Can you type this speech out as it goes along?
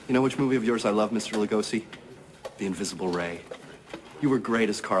You know which movie of yours I love, Mr. Lugosi? The Invisible Ray. You were great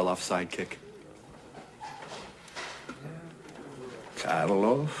as Karloff's sidekick.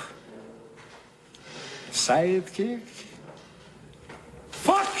 Karloff? Sidekick?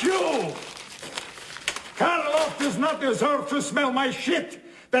 Fuck you! Karloff does not deserve to smell my shit!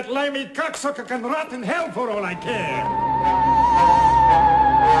 That limey cocksucker can rot in hell for all I care!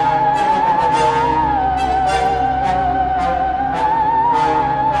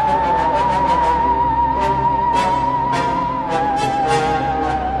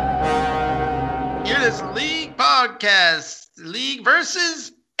 Podcast, League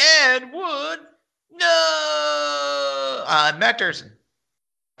versus Ed Wood. No! I'm Matt Durson.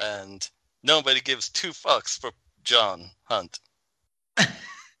 And nobody gives two fucks for John Hunt. I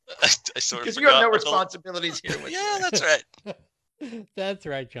sort of because you have no responsibilities here. Yeah, that's right. That's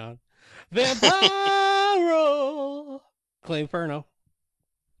right, John. Vampiro! Clayinferno.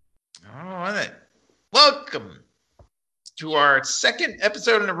 All right. Welcome to our second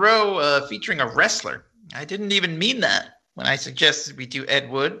episode in a row featuring a wrestler. I didn't even mean that when I suggested we do Ed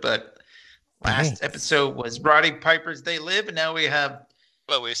Wood, but last episode was Roddy Piper's They Live, and now we have...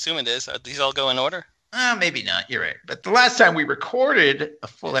 Well, we assume it is. Are these all go in order? Maybe not. You're right. But the last time we recorded a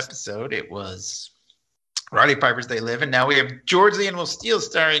full episode, it was Roddy Piper's They Live, and now we have George the Animal Steel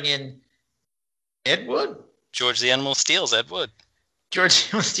starring in Ed Wood. George the Animal Steals Ed Wood. George the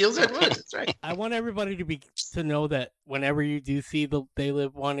Animal Steals Ed Wood. That's right. I want everybody to know that whenever you do see the They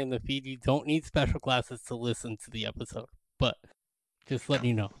Live one in the feed, you don't need special glasses to listen to the episode. But just letting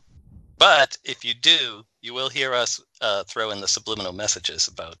you know. But if you do, you will hear us throw in the subliminal messages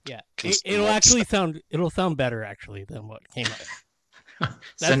about. Yeah, it'll actually sound better actually than what came out.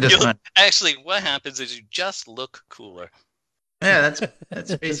 Actually, what happens is you just look cooler. Yeah,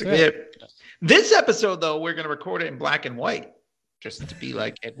 that's basically it. This episode, though, we're going to record it in black and white, just to be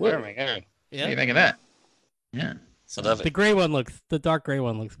like Ed Wood. Oh my God. Yeah. What do you think of that? Yeah, I love it. The dark gray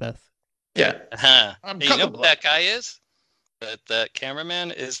one looks best. Yeah, hey, you know who that guy is? That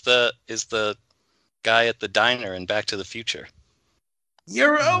cameraman is the guy at the diner in Back to the Future.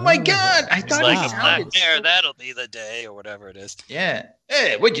 Oh my God! I thought like a black hair. That'll be the day, or whatever it is. Yeah.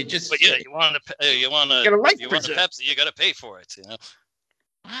 Hey, would you just? But yeah, you want a Pepsi, you got to pay for it. You know.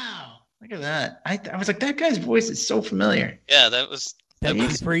 Wow! Look at that. I was like, that guy's voice is so familiar. Yeah, that was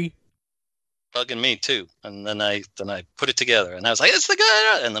free. Bugging me too, and then I put it together, and I was like, "It's the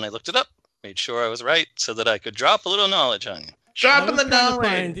guy!" And then I looked it up, made sure I was right, so that I could drop a little knowledge on you. Dropping the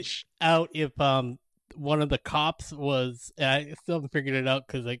knowledge. Find out if one of the cops was. I still haven't figured it out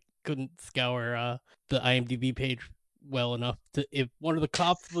because I couldn't scour the IMDb page well enough to if one of the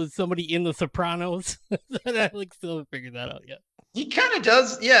cops was somebody in The Sopranos. I still haven't figured that out yet. He kind of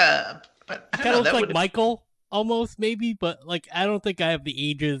does, yeah. But kind of looks like Michael. Almost, maybe, but I don't think I have the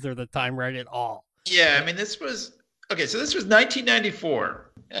ages or the time right at all. Yeah, I mean, this was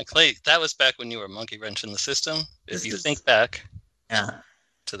 1994. Yeah, Clay, that was back when you were monkey wrenching the system. If you think back to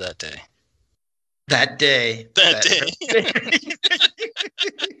that day. That day.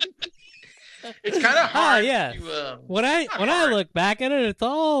 It's kind of hard. Yeah. When I look back at it, it's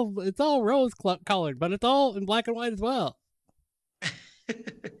all rose colored, but it's all in black and white as well.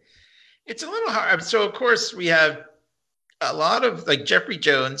 It's a little hard. So, of course, we have a lot of Jeffrey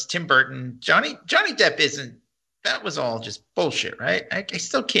Jones, Tim Burton, Johnny Depp isn't. That was all just bullshit, right? I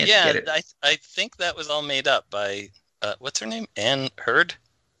still can't get it. I think that was all made up by what's her name? Anne Heard.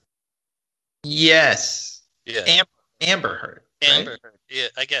 Yes. Yeah. Amber Heard. Right? Amber Heard. Yeah,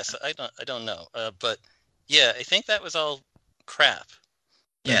 I guess I don't know. But yeah, I think that was all crap.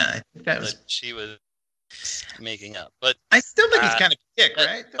 Yeah, I think that she was making up. But I still think he's kind of a dick,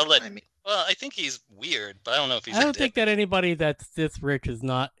 right? Well, I think he's weird, but I don't know if he's. I don't think that anybody that's this rich is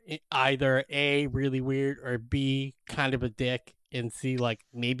not either A, really weird, or B, kind of a dick, and C,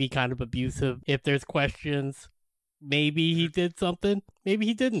 maybe kind of abusive. If there's questions, maybe he did something, maybe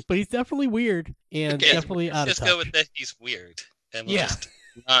he didn't, but he's definitely weird and definitely out of touch. Just go with that. He's weird, and we'll just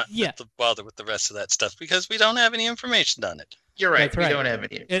not bother with the rest of that stuff because we don't have any information on it. You're right. We don't have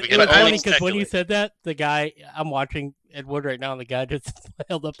any. It was funny because when you said that, the guy, I'm watching Ed Wood right now, and the guy just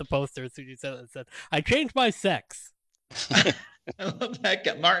held up the poster as soon as you said it and said, "I changed my sex." I love that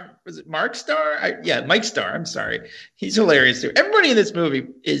guy. Was it Mark Starr? Mike Starr. I'm sorry. He's hilarious too. Everybody in this movie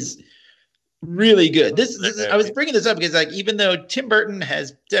is really good. I was bringing this up because even though Tim Burton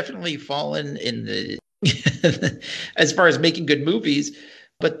has definitely fallen in the as far as making good movies,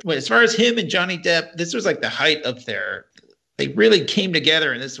 but as far as him and Johnny Depp, this was the height of they really came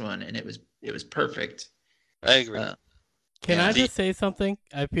together in this one, and it was perfect. I agree. Can I just say something?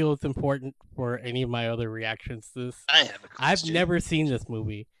 I feel it's important for any of my other reactions to this. I have a question. I've never seen this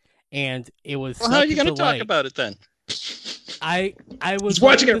movie, and it was. Well, how are you going to talk about it then? I was He's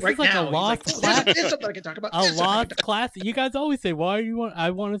watching it this right is like now. a lost classic. There's something I can talk about. A lost classic. You guys always say, "Why do you want?" I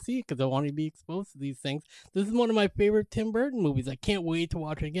want to see it because I want to be exposed to these things. This is one of my favorite Tim Burton movies. I can't wait to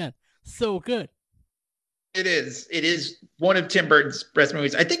watch it again. So good. It is. It is one of Tim Burton's best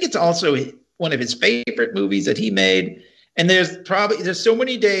movies. I think it's also one of his favorite movies that he made. And there's so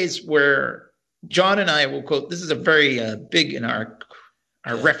many days where John and I will quote. This is a very big in our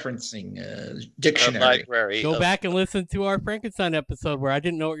referencing dictionary. Library. Go back and listen to our Frankenstein episode where I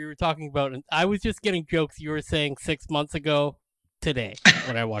didn't know what you were talking about, and I was just getting jokes you were saying 6 months ago today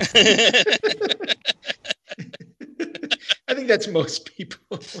when I watched it. I think that's most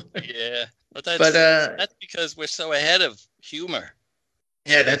people. Yeah, but that's because we're so ahead of humor.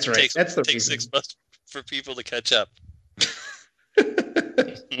 Yeah, that's right. It takes takes 6 months for people to catch up.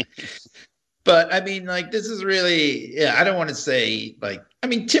 But I mean, like, this is really, yeah, I don't want to say, like, I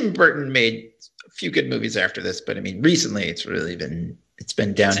mean, Tim Burton made a few good movies after this, but I mean, recently it's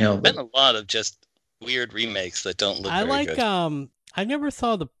been downhill. There's been a lot of just weird remakes that don't look very good. I never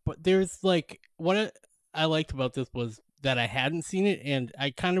saw there's like, what I liked about this was that I hadn't seen it, and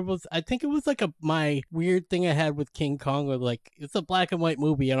I think it was like my weird thing I had with King Kong, where like, it's a black and white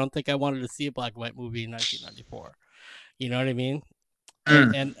movie. I don't think I wanted to see a black and white movie in 1994. You know what I mean?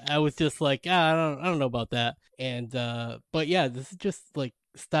 And I was just like, I don't know about that. And but yeah, this is just like,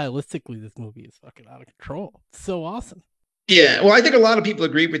 stylistically, this movie is fucking out of control. It's so awesome. Yeah, well, I think a lot of people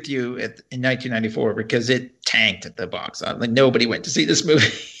agree with you in 1994 because it tanked at the box office. Like, nobody went to see this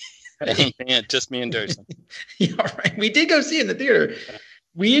movie. Yeah, just me and Durson. Yeah, right. We did go see it in the theater.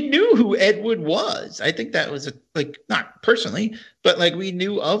 We knew who Ed Wood was. I think that was not personally, but like, we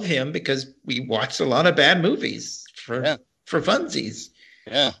knew of him because we watched a lot of bad movies for funsies.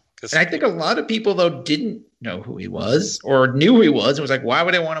 Yeah. And I think a lot of people, though, didn't know who he was or knew who he was. It was like, why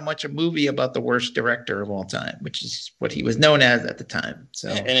would I want to watch a movie about the worst director of all time, which is what he was known as at the time. So,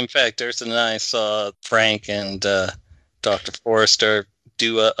 and in fact, Durson and I saw Frank and Dr. Forrester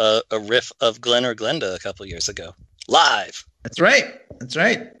do a riff of Glenn or Glenda a couple years ago, live. That's right.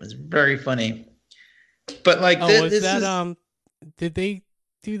 It was very funny. But like, did they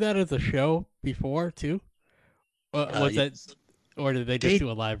do that as a show before too? Was that, or did they just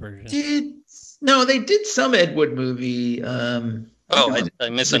do a live version? They did some Ed Wood movie. I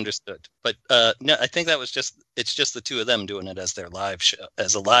misunderstood. But no, I think that was it's just the two of them doing it as their live show,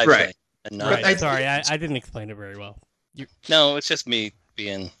 as a live thing. And not I didn't explain it very well. No, it's just me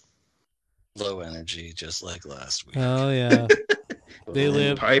being low energy, just like last week. Oh yeah, they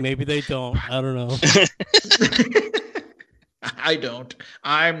live. Maybe they don't. I don't know. I don't.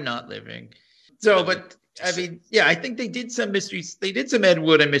 I'm not living. So, but I mean, yeah, I think they did some mysteries. They did some Ed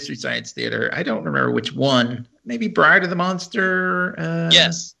Wood and Mystery Science Theater. I don't remember which one. Maybe Bride of the Monster.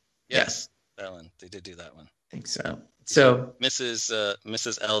 Yes. That one. They did do that one. I think so. So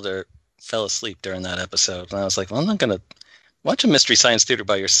Mrs. Elder fell asleep during that episode, and I was like, well, I'm not gonna watch a Mystery Science Theater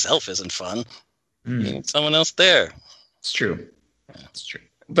by yourself. Isn't fun. You need someone else there. It's true. Yeah, it's true.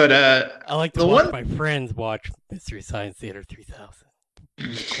 But I like to watch my friends watch Mystery Science Theater 3000.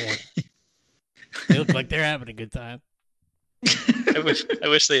 They look like they're having a good time. I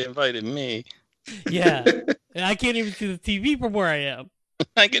wish they invited me. Yeah. And I can't even see the TV from where I am.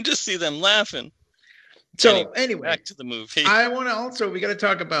 I can just see them laughing. So anyway, back to the movie. I want to we got to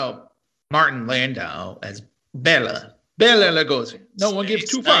talk about Martin Landau as Bela Lugosi. No one gives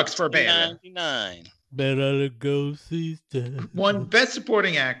two fucks for Bela. Bela Lugosi's dead. Won Best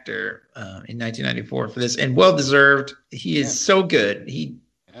Supporting Actor in 1994 for this, and well deserved. He is so good.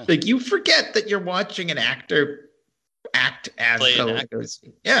 Like, you forget that you're watching an actor act as Bela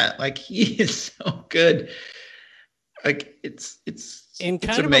Lugosi. Yeah, like, he is so good. Like, it's in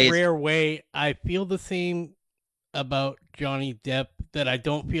kind of a rare way. I feel the same about Johnny Depp that I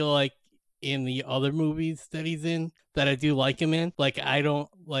don't feel like in the other movies that he's in, that I do like him in. Like, I don't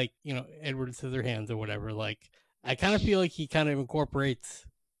like, Edward Scissorhands or whatever. Like, I kind of feel like he kind of incorporates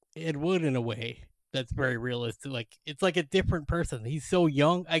Ed Wood in a way that's very realistic. Like, it's like a different person. He's so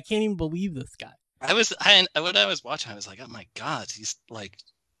young. I can't even believe this guy. When I was watching, I was like, oh my God, he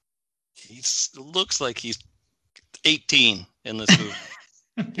looks like he's 18 in this movie.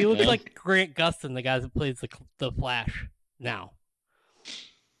 He looks like Grant Gustin, the guy who plays the Flash now.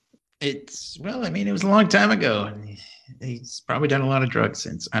 It was a long time ago, and he's probably done a lot of drugs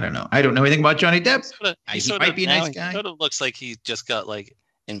since. I don't know. I don't know anything about Johnny Depp. He might be a nice guy. He sort of looks like he just got like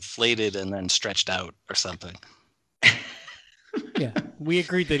inflated and then stretched out or something. Yeah, we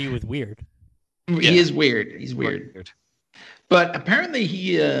agreed that he was weird. He is weird. He's weird. But apparently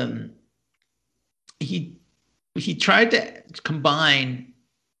he tried to combine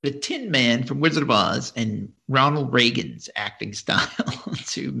the Tin Man from Wizard of Oz and Ronald Reagan's acting style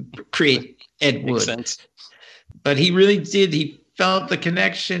to create Ed Makes Wood. sense. But he really did. He felt the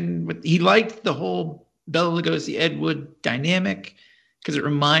connection with. He liked the whole Bela Lugosi Ed Wood dynamic because it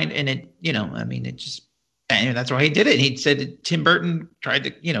reminded, and it, I mean, it just, and that's why he did it. He said that Tim Burton tried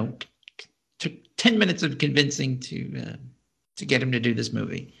to, took 10 minutes of convincing to get him to do this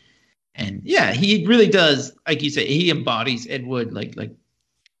movie. And yeah, he really does, like you say, he embodies Ed Wood like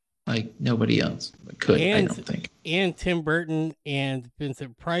nobody else could, I don't think. And Tim Burton and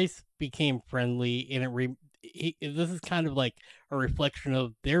Vincent Price became friendly, and this is kind of like a reflection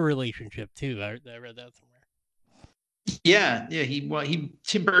of their relationship too. I read that somewhere. Yeah.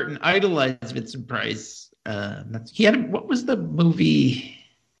 Tim Burton idolized Vincent Price. He had, what was the movie?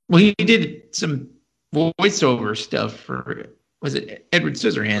 Well, he did some voiceover stuff for, was it Edward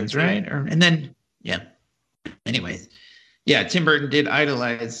Scissorhands, right? And then, yeah. Anyways, yeah, Tim Burton did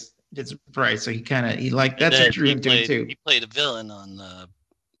idolize Vincent Price, so he liked, that's what drew him to it too. He played a villain on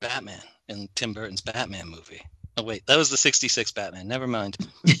Batman in Tim Burton's Batman movie. Oh wait, that was the '66 Batman. Never mind.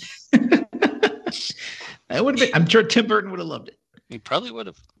 That would have been. I'm sure Tim Burton would have loved it. He probably would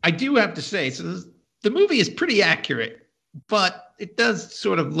have. I do have to say, so the movie is pretty accurate, but it does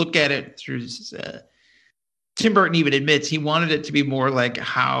sort of look at it through. Tim Burton even admits he wanted it to be more like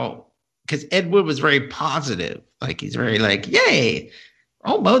how, because Ed Wood was very positive, like he's very like, yay,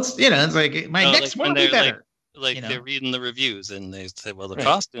 almost, it's like my next one will be better. They're reading the reviews and they say, well, the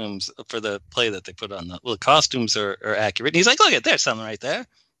costumes for the play that they put on, the costumes are accurate. And he's like, look, there's something right there.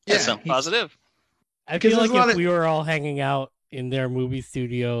 There's something positive. I feel like if we were all hanging out in their movie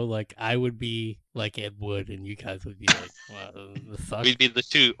studio, like I would be like Ed Wood and you guys would be like, wow, this sucks. We'd be the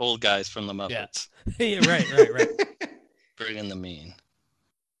two old guys from the Muppets. Yeah, right. Bringing the mean.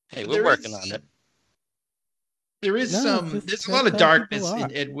 Hey, we're working on it. There is there's a lot of darkness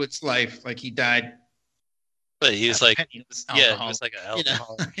in Ed Wood's life. Like he died. But he was like, he was like an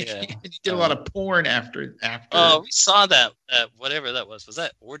alcoholic. Yeah. He did a lot of porn after. Oh, we saw that whatever that was. Was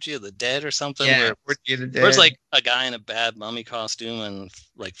that Orgy of the Dead or something? Yeah, Orgy of the Dead. Where it's like a guy in a bad mummy costume and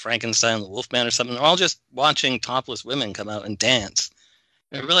like Frankenstein and the Wolfman or something. They're all just watching topless women come out and dance.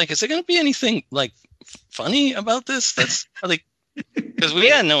 And we're like, is there going to be anything like funny about this? That's like, because we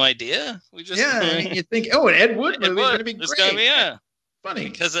had no idea. We just you think, an Ed Wood movie is going to be great. It's going to be funny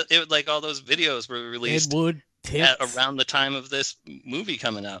because it like all those videos were released. Ed Wood. Around the time of this movie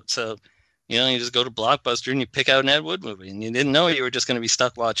coming out. So, you just go to Blockbuster and you pick out an Ed Wood movie and you didn't know you were just going to be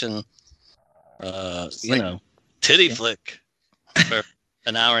stuck watching, titty flick for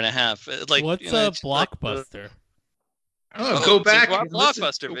an hour and a half. Like, what's a Blockbuster? Go back.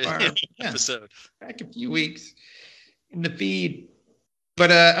 Blockbuster video episode. Back a few weeks in the feed.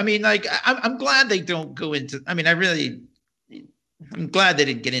 But, I'm glad they don't go into, I'm glad they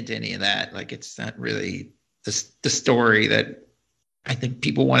didn't get into any of that. Like, it's not really the story that I think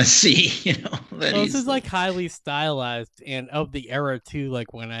people want to see, this is like highly stylized and of the era too.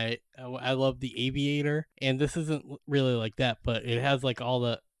 Like when I love The Aviator, and this isn't really like that, but it has like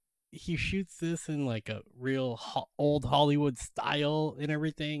he shoots this in like a real old Hollywood style and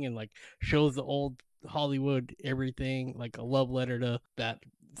everything, and like shows the old Hollywood everything, like a love letter to that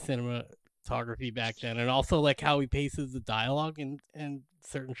cinematography back then, and also like how he paces the dialogue and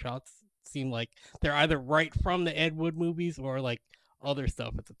certain shots seem like they're either right from the Ed Wood movies or like other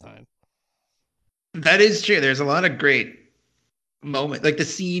stuff at the time. That is true. There's a lot of great moments, like the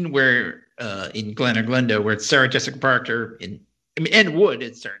scene where in Glen or Glenda, where it's Sarah Jessica Parker Ed Wood,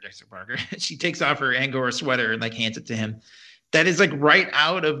 it's Sarah Jessica Parker. She takes off her Angora sweater and like hands it to him. That is like right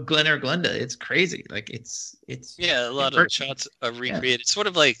out of Glen or Glenda. It's crazy. Like it's a lot of shots are recreated. It's sort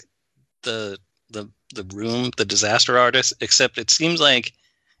of like the Room, the Disaster Artist, except it seems like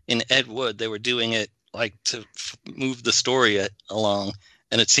in Ed Wood, they were doing it like to move the story along.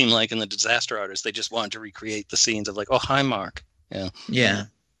 And it seemed like in the Disaster Artist, they just wanted to recreate the scenes of like, oh, hi, Mark. Yeah.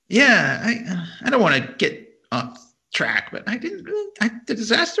 I don't want to get off track, but the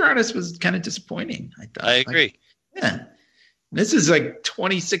Disaster Artist was kind of disappointing. I thought. I agree. This is like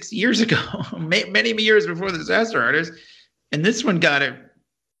 26 years ago, many years before the Disaster Artist. And this one got it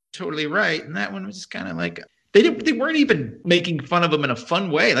totally right. And that one was just kind of like, they weren't even making fun of him in a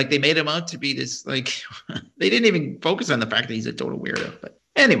fun way. Like they made him out to be this, like, they didn't even focus on the fact that he's a total weirdo. But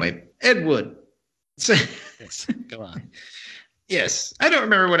anyway, Ed Wood. Yes, go on. Yes. I don't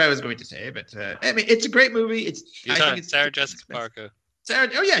remember what I was going to say, but it's a great movie. You're talking Sarah Jessica Parker. Sarah,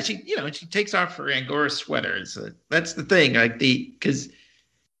 oh yeah, she takes off her Angora sweater. So that's the thing.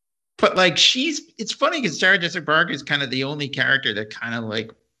 But like it's funny because Sarah Jessica Parker is kind of the only character that kind of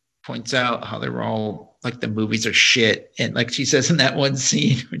like points out how they were all like the movies are shit, and like she says in that one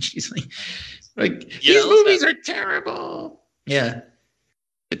scene when she's like Yeah, these movies are terrible. Yeah,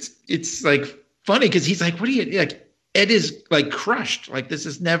 it's like funny because he's like, what do you like? Ed is like crushed. Like this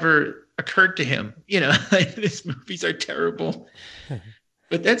has never occurred to him. You know, like these movies are terrible.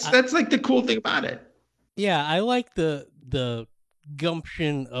 But that's like the cool thing about it. Yeah, I like the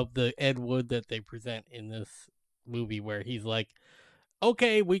gumption of the Ed Wood that they present in this movie, where he's like,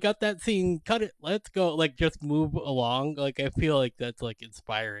 "Okay, we got that scene. Cut it. Let's go. Like, just move along." Like, I feel like that's like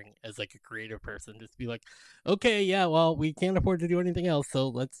inspiring as like a creative person. Just be like, "Okay, yeah, well, we can't afford to do anything else, so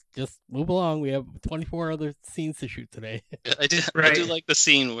let's just move along. We have 24 other scenes to shoot today." I do like the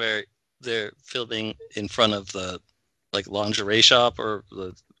scene where they're filming in front of the like lingerie shop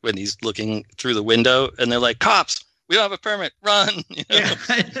when he's looking through the window and they're like, "Cops, we don't have a permit, run." You know? Yeah,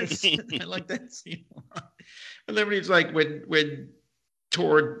 I like that scene a lot. And then when he's like, when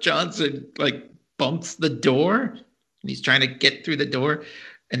Tor Johnson like bumps the door and he's trying to get through the door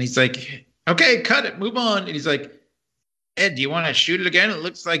and he's like, "Okay, cut it, move on." And he's like, "Ed, do you want to shoot it again? It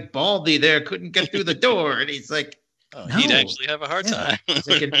looks like Baldy there couldn't get through the door." And he's like, Oh, no. He'd actually have a hard time.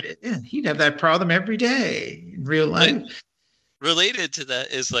 He'd have that problem every day in real life. Related to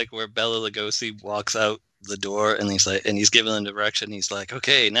that is like where Bela Lugosi walks out the door and he's given the direction. He's like,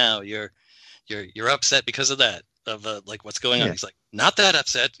 "Okay, now you're upset because of that, of like what's going on." Yeah. He's like, "Not that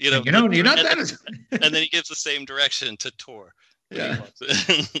upset, you know." You're not that. And then he gives the same direction to Tor. Yeah.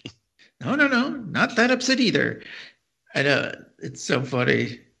 No, not that upset either. I know, it's so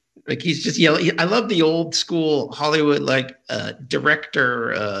funny. Like he's just yelling. I love the old school Hollywood like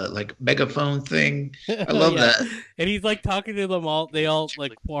director like megaphone thing. I love that. And he's like talking to them all. They all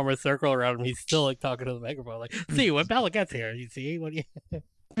like form a circle around him. He's still like talking to the megaphone. Like, "See when Bella gets here. You see what you."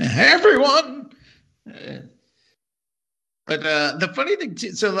 Everyone. But the funny thing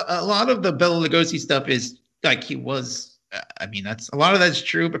too. So a lot of the Bela Lugosi stuff is like he was. I mean, that's a lot of that's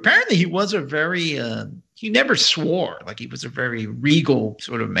true. But apparently, he was a very he never swore. Like he was a very regal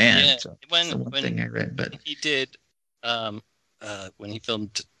sort of man. Yeah, so when thing I read, but he did when he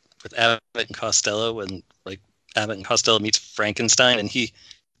filmed with Abbott and Costello, when like Abbott and Costello meets Frankenstein, and he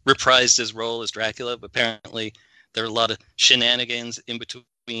reprised his role as Dracula. But apparently, there were a lot of shenanigans in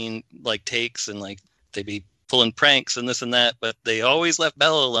between like takes, and like they'd be pulling pranks and this and that. But they always left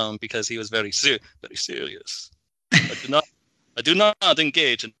Bela alone because he was very serious. I do not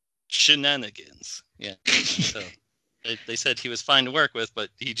engage in shenanigans. Yeah. So they said he was fine to work with, but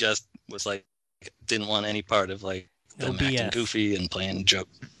he just was like didn't want any part of like them acting goofy and playing joke.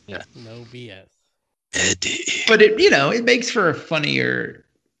 Yeah. No BS. Eddie. But it makes for a funnier.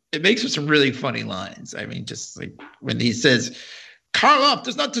 It makes for some really funny lines. I mean, just like when he says, "Karloff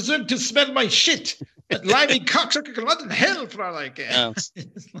does not deserve to smell my shit. That limey cocksucker can rot in hell for all I care."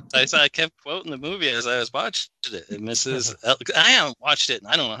 I kept quoting the movie as I was watching it. And I haven't watched it in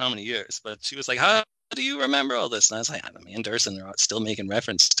I don't know how many years, but she was like, "How do you remember all this?" And I was like, "Me and Durson are still making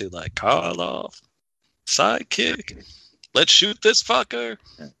reference to like Karloff, sidekick, let's shoot this fucker."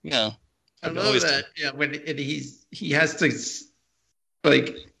 You know, I love that. Yeah, when he has to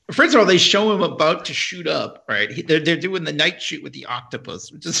like. First of all, they show him about to shoot up, right? They're doing the night shoot with the octopus,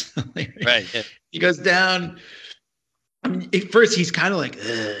 which is hilarious. Right. Yeah. He goes down. I mean, at first he's kind of like,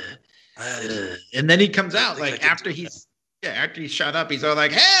 and then he comes out like after he's shot up. He's all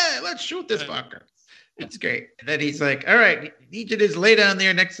like, "Hey, let's shoot this fucker." It's great. And then he's like, "All right, you need to just lay down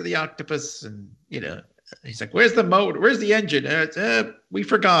there next to the octopus," and he's like, "Where's the motor? Where's the engine?" We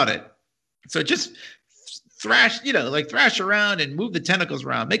forgot it. So just thrash around and move the tentacles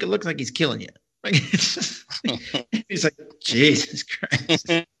around, make it look like he's killing you. Like he's like, Jesus Christ.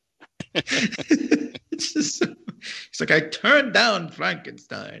 It's just he's like, "I turned down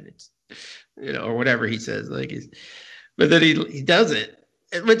Frankenstein." It's or whatever he says, like but then he does it,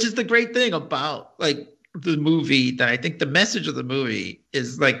 which is the great thing about like the movie. That I think the message of the movie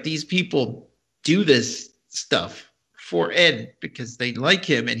is like these people do this stuff for Ed because they like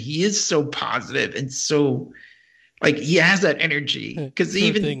him, and he is so positive and so like he has that energy. Because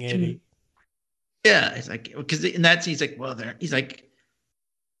even it's like because in that scene he's like, he's like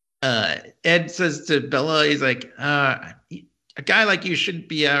Ed says to Bella, he's like, "A guy like you shouldn't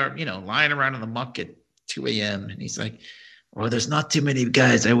be lying around in the muck at 2 a.m. And he's like, "Well, there's not too many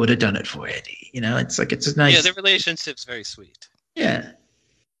guys I would have done it for, Eddie." It's like it's a nice. Yeah, their relationship's very sweet. Yeah,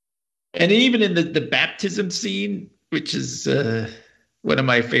 and even in the baptism scene, which is one of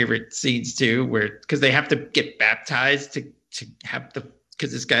my favorite scenes too, because they have to get baptized to have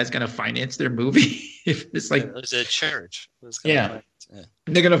because this guy's going to finance their movie. It's like there's a church. Yeah,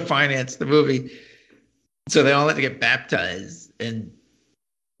 they're going to finance the movie, so they all have to get baptized. And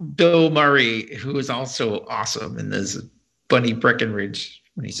Bill Murray, who is also awesome in this Bunny Breckenridge,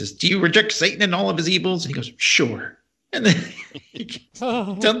 when he says, "Do you reject Satan and all of his evils?" And he goes, "Sure." And then he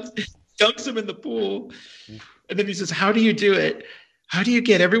dunks him in the pool. And then he says, "How do you do it? How do you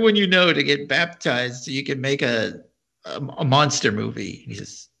get everyone you know to get baptized so you can make a monster movie?" And he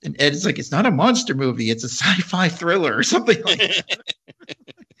says, and Ed's like, "It's not a monster movie. It's a sci-fi thriller or something like that."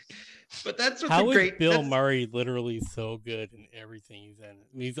 But that's what's How a great. is Bill that's- Murray literally so good in everything he's in?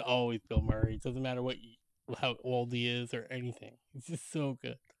 He's always Bill Murray. It doesn't matter how old he is or anything. He's just so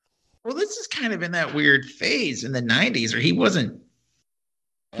good. Well, this is kind of in that weird phase in the '90s where he wasn't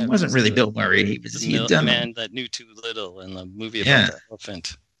really Bill Murray. He had done Man That Knew Too Little and the movie Yeah. about the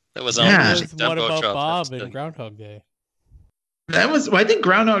elephant. That was Yeah. It was What About Bob and Groundhog Day? That was. Well, I think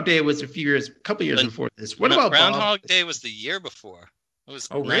Groundhog Day was a couple years before this. What about Groundhog Bob? Day was the year before. It was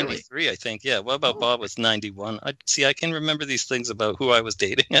Oh, really? 93, I think. Yeah. What about Bob was 91? I can remember these things about who I was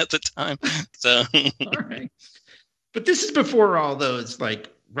dating at the time. So All right. But this is before all those like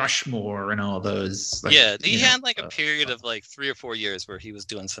Rushmore and all those. Like, yeah, he you had know, like a period of like 3 or 4 years where he was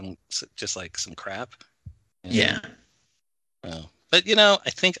doing some crap. Yeah. But I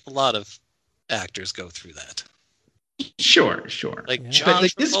think a lot of actors go through that. Sure. Like Yeah. John But,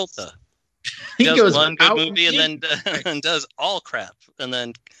 like, this- Travolta. He Does goes one good out movie and in- then and does all crap, and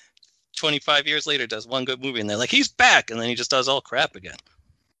then 25 years later does one good movie, and they're like, he's back, and then he just does all crap again.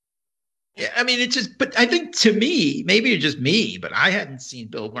 Yeah, I mean, it's just. But I think to me, maybe it's just me, but I hadn't seen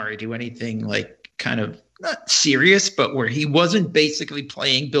Bill Murray do anything like kind of not serious, but where he wasn't basically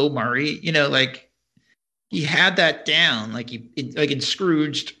playing Bill Murray. Like he had that down. Like in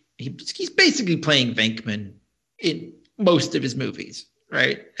Scrooged, he's basically playing Venkman in most of his movies,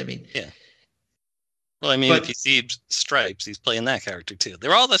 right? I mean, Yeah. Well, I mean, But- if you see Stripes, he's playing that character too.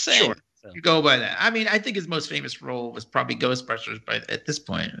 They're all the same. Sure. So. You go by that. I mean, I think his most famous role was probably Ghostbusters. At this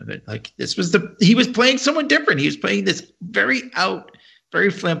point, like he was playing someone different. He was playing this very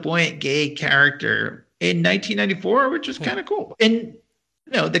flamboyant gay character in 1994, which was kind of cool. And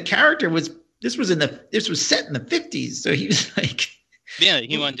the character was set in the 50s, so he was like, Yeah,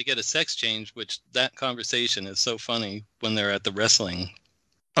 he wanted to get a sex change, which that conversation is so funny when they're at the wrestling.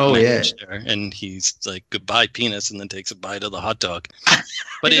 oh yeah, match there, and he's like, "Goodbye, penis," and then takes a bite of the hot dog.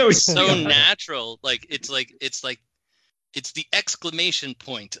 But I know it's he's- so natural. Like it's the exclamation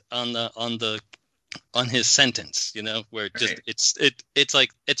point on his sentence, where just Right. it's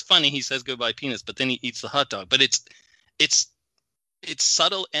like it's funny. He says goodbye, penis, but then he eats the hot dog. But it's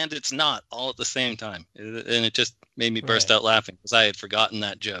subtle and it's not all at the same time, and it just made me burst Right. out laughing because I had forgotten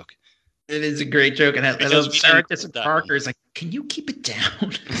that joke. it is a great joke. And I Because love we Sarah didn't Jessica that Parker one. is like, can you keep it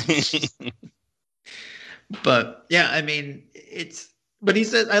down? But yeah, I mean, but he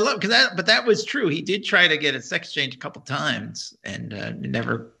said, I love, but that was true. He did try to get a sex change a couple times and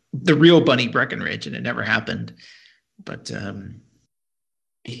never, the real Bunny Breckenridge, and it never happened. But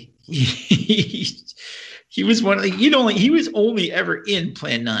he was he was only ever in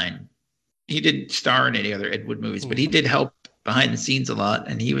Plan 9. He didn't star in any other Ed Wood movies, but he did help behind the scenes a lot.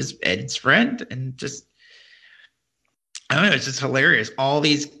 And he was Ed's friend, and just, I don't know, it's just hilarious. All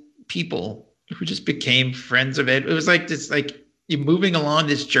these people who just became friends of Ed. It was like this, like you're moving along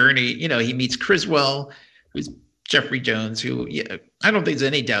this journey. He meets Criswell, who's Jeffrey Jones, who I don't think there's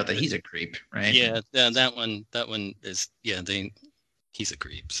any doubt that he's a creep, right? Yeah, that one is he's a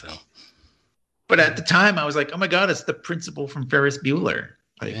creep. So, But at the time, I was like, oh my god, it's the principal from Ferris Bueller.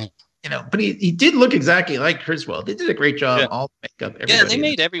 Like, yeah. But he did look exactly like Criswell. They did a great job. Yeah. All the makeup. Yeah, Everybody. they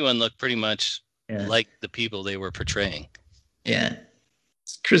made everyone look pretty much Yeah. like the people they were portraying. Yeah.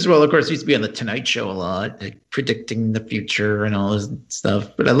 Criswell, of course, used to be on the Tonight Show a lot, like predicting the future and all this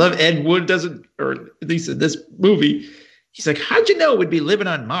stuff. But I love Ed Wood doesn't, or at least in this movie, he's like, how'd you know we'd be living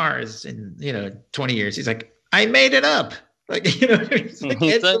on Mars in 20 years? He's like, I made it up. Like, it's like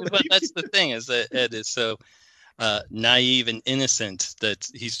Ed But that's the thing, is that Ed is so naive and innocent that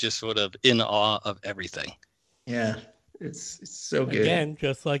he's just sort of in awe of everything. Yeah, it's so good. Again,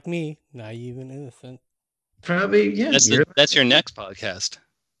 just like me, naive and innocent. Probably, yeah. That's your next podcast.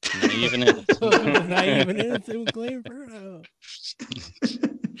 Naive and innocent. Naive and innocent with Clay Inferno.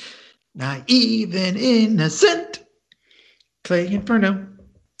 Naive and innocent. Clay Inferno.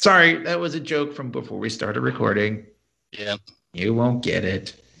 Sorry, that was a joke from before we started recording. Yeah. You won't get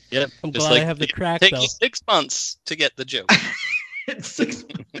it. Yep. I'm Just glad I like have the track, take though. you 6 months to get the joke. It's 6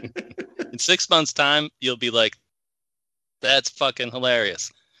 In 6 months' time, you'll be like, that's fucking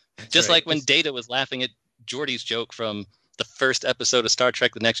hilarious. Just like when Data was laughing at Geordi's joke from the first episode of Star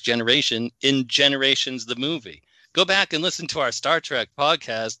Trek: The Next Generation in Generations the movie. Go back and listen to our Star Trek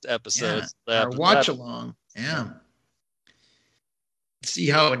podcast episodes. Or watch along. Yeah. see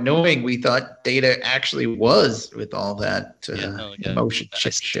how annoying we thought Data actually was with all that motion I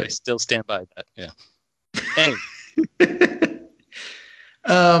shit. still stand by that. Yeah. Anyway.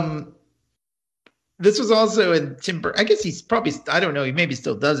 This was also in Tim Burton. I guess he's probably, I don't know, he maybe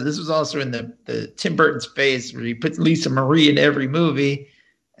still does it. This was also in the Tim Burton's phase where he puts Lisa Marie in every movie.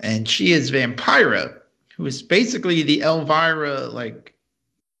 And she is Vampira, who is basically the Elvira, like,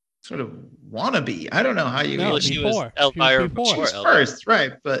 sort of wannabe. I don't know how you... No, she was Elvira before first,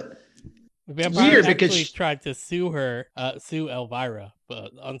 right, but... Vampire weird actually because tried to sue Elvira,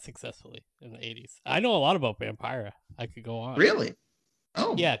 but unsuccessfully in the 80s. I know a lot about Vampira. I could go on. Really?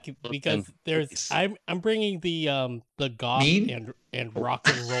 Oh, yeah, because I'm bringing the goth and rock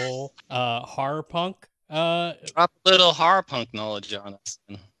and roll horror punk. Drop a little horror punk knowledge on us.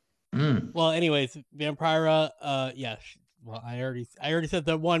 Well, anyways, Vampira. Well, I already said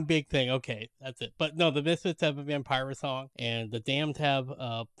the one big thing. Okay, that's it. But no, the Misfits have a Vampira song, and the Damned have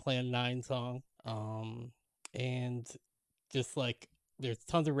a Plan 9 song. And just like there's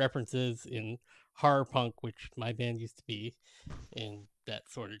tons of references in horror punk, which my band used to be in that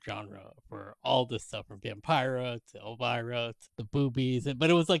sort of genre, for all this stuff from Vampira to Elvira to the Boobies. But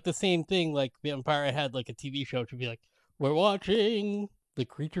it was like the same thing. Like Vampira had like a TV show to be like, we're watching The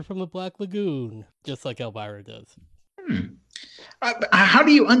Creature from the Black Lagoon, just like Elvira does. How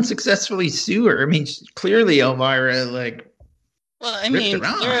do you unsuccessfully sue her? I mean, clearly Elvira, like... Well, I mean,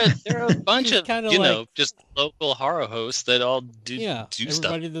 there are a bunch of, just local horror hosts that all do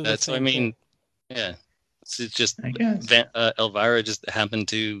stuff. That's, I mean, yeah. It's just, Elvira just happened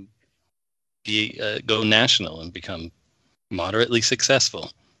to be go national and become moderately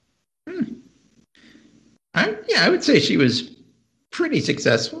successful. I would say she was pretty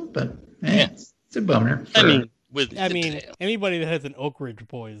successful, but it's a bummer. Anybody that has an Oak Ridge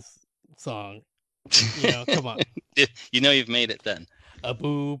Boys song, come on. You've made it then. A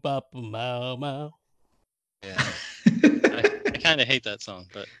boo bop mow mow. Yeah. I kind of hate that song,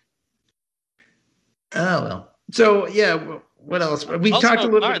 but. Oh well. So what else? We also, talked a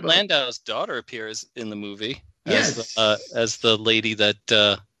little bit about... about Landau's daughter appears in the movie as the lady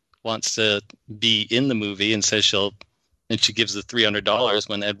that wants to be in the movie and says she gives the $300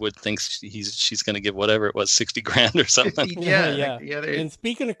 when Ed Wood thinks she's going to give whatever it was, $60,000 or something. Yeah. And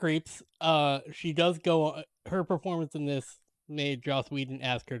speaking of creeps, she does go. Her performance in this made Joss Whedon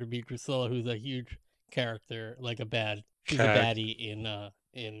ask her to be Drusilla, who's a huge character, like she's a baddie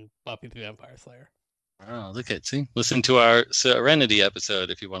in Buffy the Vampire Slayer. Oh, listen to our Serenity episode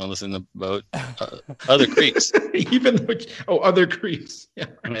if you want to listen about other creeps. Other creeps. Yeah.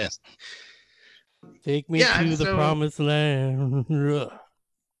 Yes. Take me to the promised land.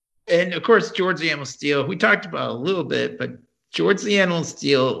 And of course, George the Animal Steel. We talked about a little bit, but George the Animal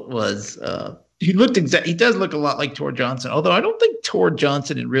Steel was he does look a lot like Tor Johnson, although I don't think Tor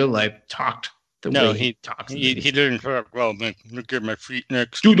Johnson in real life talked the way he talks. He didn't talk. Well, get my feet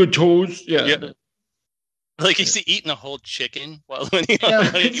next. Do the toes. Yeah. Like he's eating a whole chicken when he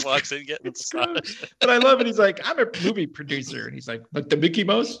walks in getting sauce. But I love it. He's like, I'm a movie producer. And he's like the Mickey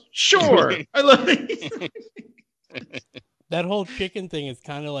Mouse? Sure. I love it. That whole chicken thing is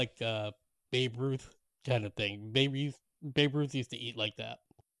kind of like Babe Ruth kind of thing. Babe Ruth used to eat like that.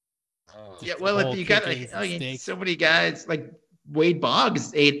 Yeah, well, if you got so many guys, like Wade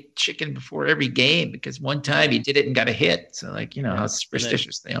Boggs ate chicken before every game because one time he did it and got a hit. So, how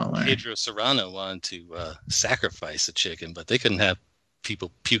superstitious they all are. Pedro Serrano wanted to sacrifice a chicken, but they couldn't have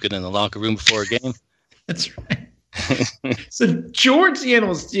people puking in the locker room before a game. That's right. So George the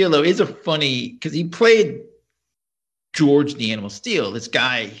Animal Steel, though, is a funny because he played George the Animal Steel. This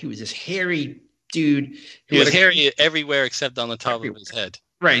guy, he was this hairy dude. He was hairy everywhere except on the top of his head.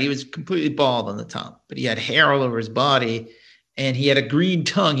 Right. He was completely bald on the top, but he had hair all over his body. And he had a green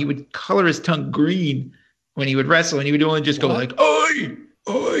tongue. He would color his tongue green when he would wrestle, and he would only just go like, "Oi,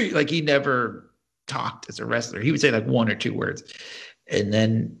 oi!" Like he never talked as a wrestler. He would say like one or two words,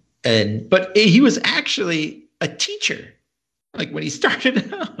 but he was actually a teacher. Like when he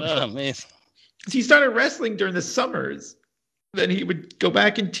started out, oh man, he started wrestling during the summers. Then he would go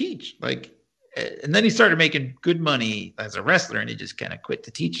back and teach. And then he started making good money as a wrestler, and he just kind of quit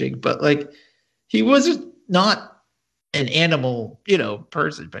the teaching. But he was not an animal,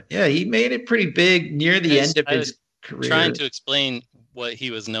 person, but he made it pretty big near the end of his career. Trying to explain what he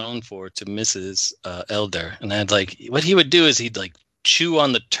was known for to Mrs. Elder, and I'd what he would do is he'd chew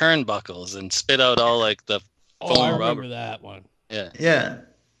on the turnbuckles and spit out all the foam I rubber. remember that one. Yeah.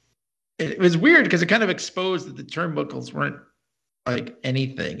 It was weird because it kind of exposed that the turnbuckles weren't like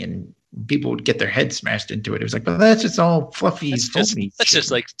anything, and people would get their head smashed into it. It was like, but that's just all fluffy, foamy. That's just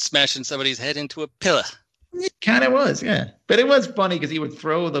like smashing somebody's head into a pillow. It kind of was, yeah. But it was funny because he would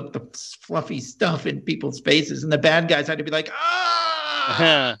throw the fluffy stuff in people's faces, and the bad guys had to be like,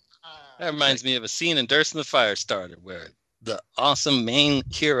 ah! That reminds me of a scene in Durst and the Firestarter where the awesome main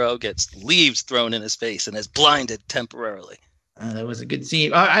hero gets leaves thrown in his face and is blinded temporarily. That was a good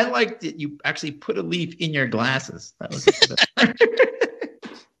scene. I liked that you actually put a leaf in your glasses. That was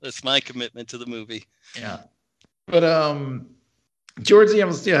That's my commitment to the movie. Yeah. But George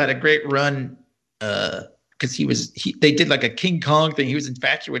C. Steele had a great run because they did like a King Kong thing. He was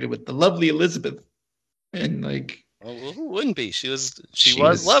infatuated with the lovely Elizabeth, and like, well, who wouldn't be? She was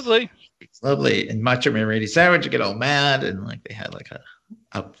lovely. Lovely. And Macho Man Randy Savage would get all mad, and like they had like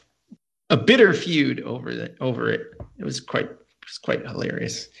a bitter feud over it. It was quite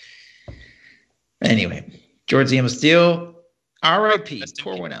hilarious. Anyway, George C. Steele, R.I.P.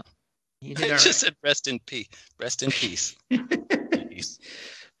 Poor one out. I just said rest in peace. Rest in peace. Peace.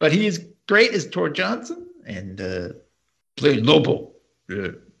 But he's great as Tor Johnson and played Lobo.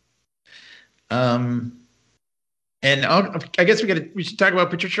 Yeah. And I guess we should talk about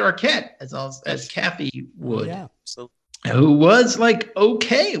Patricia Arquette as Kathy Wood, Yeah. who was like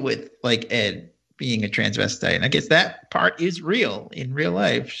okay with like Ed being a transvestite. And I guess that part is real in real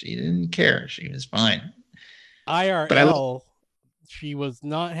life. She didn't care. She was fine. IRL, she was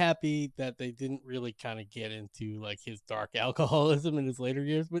not happy that they didn't really kind of get into like his dark alcoholism in his later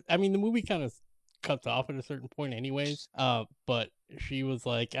years. But I mean, the movie kind of cuts off at a certain point anyways. But she was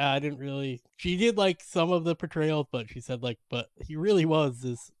like, I didn't really. She did like some of the portrayals, but she said like, but he really was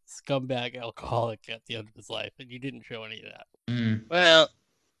this scumbag alcoholic at the end of his life, and you didn't show any of that. Mm. Well,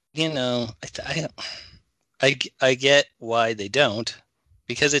 you know, I get why they don't,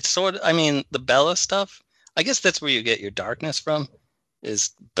 because it's sort of, I mean, the Bella stuff, I guess that's where you get your darkness from,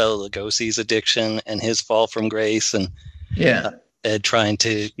 is Bela Lugosi's addiction and his fall from grace, and Ed trying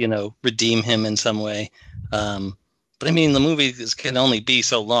to, you know, redeem him in some way. But I mean, the movie can only be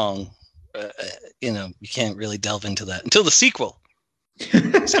so long. You know, you can't really delve into that until the sequel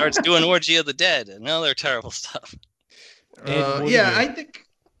starts doing Orgy of the Dead and other terrible stuff. I think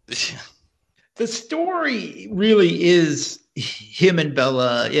the story really is him and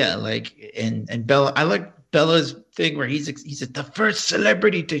Bella. Yeah, like and Bella. I like Bella's thing where he's the first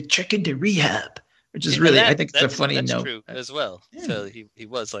celebrity to check into rehab, which is really, I think, it's a funny note. That's true as well. Yeah. So he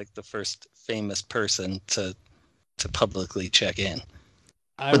was like the first famous person to publicly check in.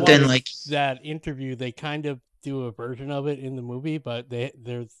 But then, like that interview, they kind of do a version of it in the movie, but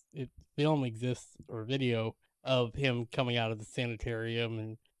film exists or video of him coming out of the sanitarium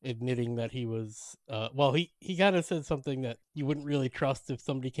and admitting that he was he kind of said something that you wouldn't really trust if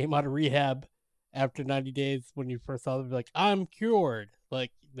somebody came out of rehab after 90 days when you first saw them, like, I'm cured.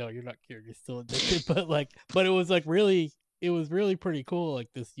 Like, no, you're not cured, you're still addicted. but it was like really, it was really pretty cool, like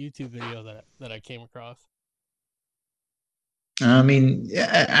this YouTube video that I came across. I mean,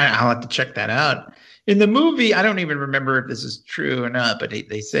 I'll have to check that out. In the movie, I don't even remember if this is true or not, but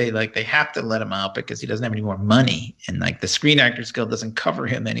they say like they have to let him out because he doesn't have any more money, and like the Screen Actors Guild doesn't cover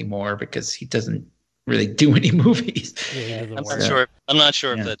him anymore because he doesn't really do any movies. Yeah, I'm not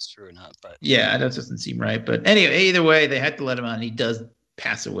sure if that's true or not, but yeah, that doesn't seem right. But anyway, either way, they had to let him out, and he does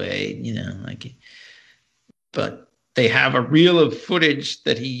pass away. You know, like, but they have a reel of footage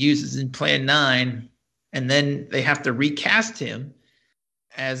that he uses in Plan 9. And then they have to recast him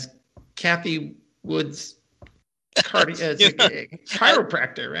as Kathy Wood's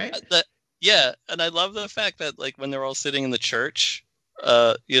chiropractor, right? Yeah, and I love the fact that like when they're all sitting in the church,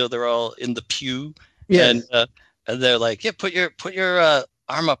 you know, they're all in the pew, and they're like, yeah, put your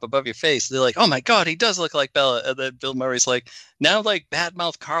arm up above your face. They're like, oh my God, he does look like Bella. And then Bill Murray's like, now like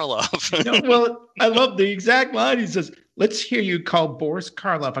badmouth Karloff. No, well, I love the exact line. He says, let's hear you call Boris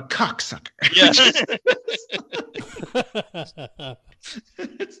Karloff a cocksucker. Yeah.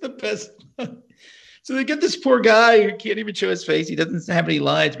 It's the best. So they get this poor guy who can't even show his face. He doesn't have any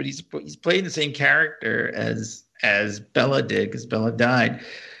lines, but he's playing the same character as Bella did because Bella died.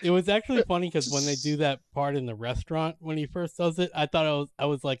 It was actually funny because when they do that part in the restaurant when he first does it, I thought I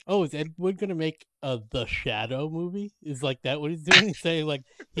was like, oh, is Ed Wood gonna make The Shadow movie? Is like that what he's doing? He's saying like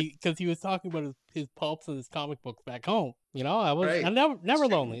because he was talking about his pulps and his comic books back home. You know, I'm never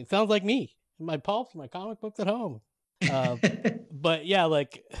lonely. It sounds like me. My pulps, my comic books at home. But yeah,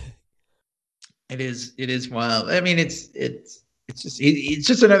 like it is wild. I mean, it's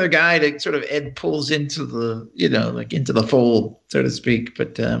just another guy that sort of Ed pulls into the, you know, like into the fold, so to speak.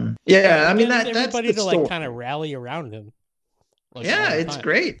 But yeah, I mean that's everybody the to story. like kind of rally around him. Like, yeah, it's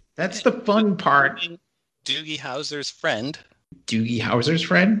great. That's the fun part. Doogie Howser's friend. Doogie Howser's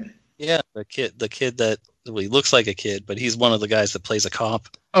friend? Yeah, the kid that he looks like a kid, but he's one of the guys that plays a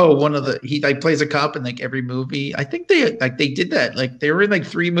cop Oh, one of the he like plays a cop in like every movie. I think they did that. Like they were in like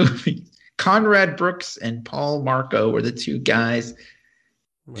 3 movies. Conrad Brooks and Paul Marco were the 2 guys.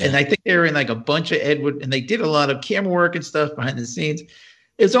 And I think they were in like a bunch of Ed Wood, and they did a lot of camera work and stuff behind the scenes.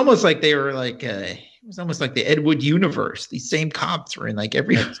 It's almost like they were like it was almost like the Ed Wood universe. These same cops were in like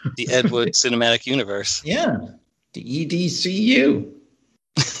every The Ed Wood cinematic universe. Yeah. The EDCU.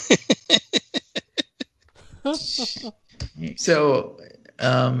 So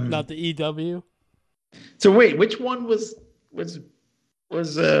Not the EW. So wait, which one was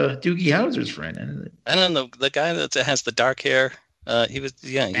Doogie Howser's friend? I don't know, the guy that has the dark hair. He was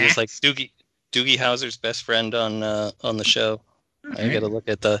like Doogie Howser's best friend on the show. Okay. I got to look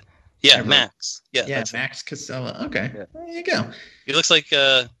at Max. Yeah, Max Casella. Okay, Yeah. There you go. He looks like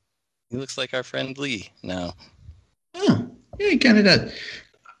our friend Lee now. Oh, yeah, he kind of does.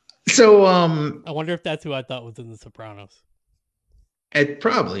 So I wonder if that's who I thought was in The Sopranos. it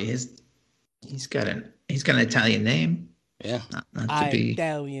probably is. He's got an Italian name. Yeah, not to be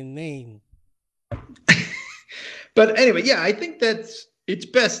Italian name. But anyway, yeah, I think it's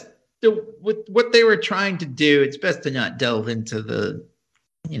best with what they were trying to do. It's best to not delve into the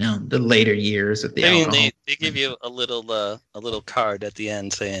later years of the alcohol. they give you a little card at the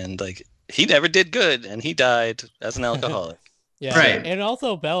end saying like he never did good and he died as an alcoholic. Yeah, right. And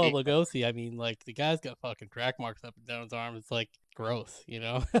also Bela Lugosi. I mean, like the guy's got fucking track marks up and down his arm. It's like gross,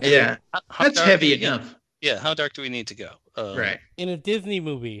 Yeah, that's heavy enough. Yeah, how dark do we need to go? Right. In a Disney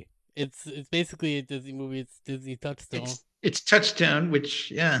movie, it's basically a Disney movie. It's Disney Touchstone. It's Touchstone,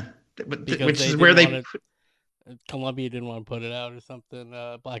 which Because which is where they Columbia didn't want to put it out or something.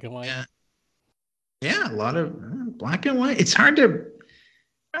 Black and white. Yeah, a lot of black and white. It's hard to.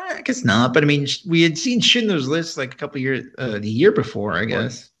 I guess not, but I mean, we had seen Schindler's List like a couple years, the year before, I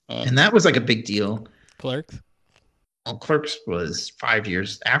guess, and that was like a big deal. Clerks. Well, Clerks was 5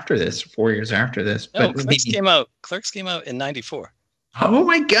 years after this, 4 years after this. No, But Clerks came out in '94. Oh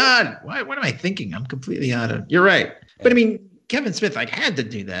my God! What am I thinking? I'm completely out of. You're right, but I mean, Kevin Smith like had to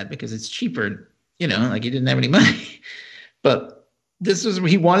do that because it's cheaper. Like he didn't have any money, but this was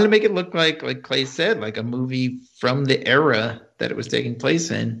he wanted to make it look like Clay said, like a movie from the era that it was taking place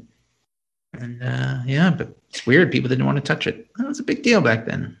in. And but it's weird. People didn't want to touch it. That was a big deal back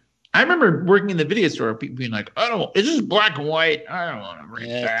then. I remember working in the video store, people being like, it's just black and white. I don't want to read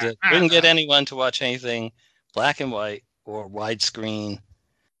that. Couldn't get anyone to watch anything black and white or widescreen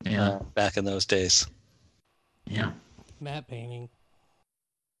back in those days. Yeah. Matte painting.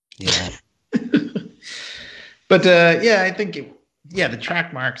 Yeah. But I think the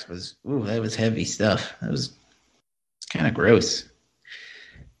track marks that was heavy stuff. It's kind of gross.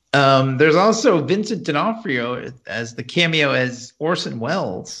 There's also Vincent D'Onofrio as the cameo as Orson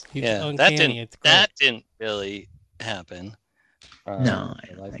Welles. That didn't really happen. No,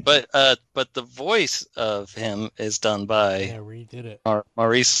 but the voice of him is done by redid it.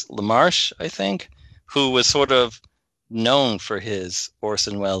 Maurice LaMarche, I think, who was sort of known for his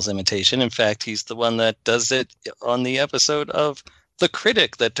Orson Welles imitation. In fact, he's the one that does it on the episode of The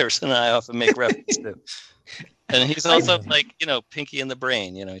Critic that Thurston and I often make reference to. And he's also like, Pinky in the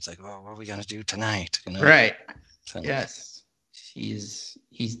Brain. He's like, oh, what are we gonna do tonight? Right. So, yes. He's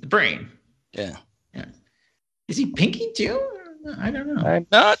the brain. Yeah. Is he Pinky too? I don't know. I'm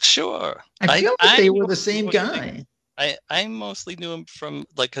not sure. I feel like they were the same guy. I mostly knew him from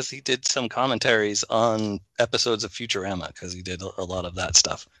because he did some commentaries on episodes of Futurama because he did a lot of that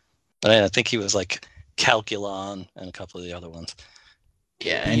stuff. But I think he was like Calculon and a couple of the other ones.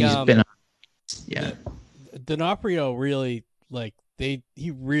 Yeah, and he's been on. Yeah. D'Onofrio really he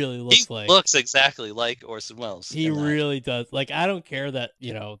really looks exactly like Orson Welles. He really does. Like, I don't care that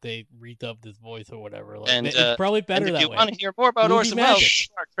they redubbed his voice or whatever. Like, it's probably better that way. If you want to hear more about Movie Orson Welles,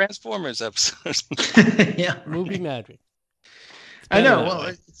 our Transformers episodes. Yeah, movie magic. I know. Well,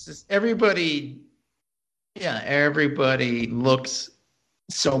 it's just everybody looks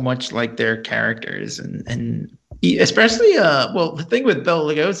so much like their characters, and especially the thing with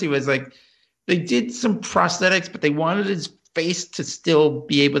Bela Lugosi was like they did some prosthetics, but they wanted his face to still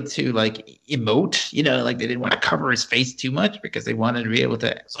be able to like emote, like they didn't want to cover his face too much because they wanted to be able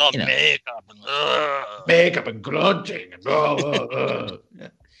to makeup and grunting and blah, blah, blah. Yeah.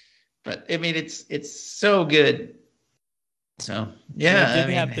 But I mean it's so good. So they did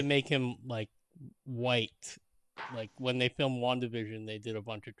have to make him like white. Like when they filmed WandaVision, they did a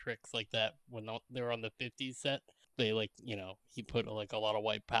bunch of tricks like that when they were on the 50s set. They he put like a lot of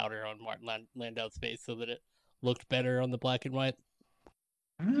white powder on Martin Landau's face so that it looked better on the black and white.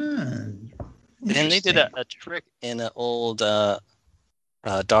 And they did a trick in an old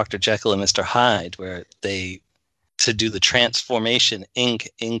Dr. Jekyll and Mr. Hyde where they to do the transformation in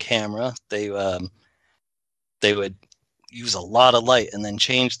camera, they would use a lot of light and then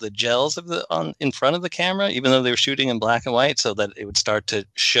change the gels in front of the camera, even though they were shooting in black and white, so that it would start to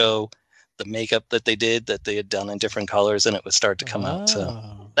show the makeup that they had done in different colors, and it would start to come out.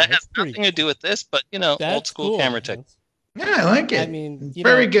 So that has nothing to do with this, but old school camera tech. Yeah, I like it. I mean,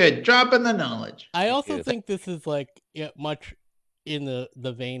 very good. Dropping the knowledge. I also think this is like much in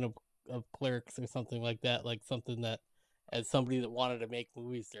the vein of Clerks or something like that, like something that, as somebody that wanted to make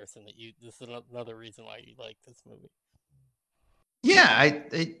movies, this is another reason why you like this movie. Yeah,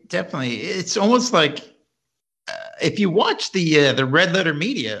 it definitely. It's almost like if you watch the Red Letter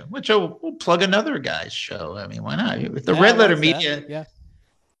Media, which we'll plug another guy's show. I mean, why not? If the Red Letter Media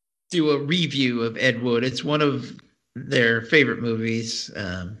do a review of Ed Wood, it's one of their favorite movies,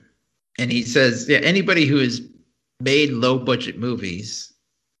 and he says, anybody who has made low budget movies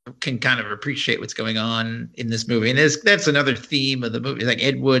can kind of appreciate what's going on in this movie. And that's another theme of the movie. Like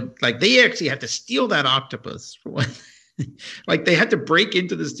Ed Wood, like they actually have to steal that octopus for one. Like they had to break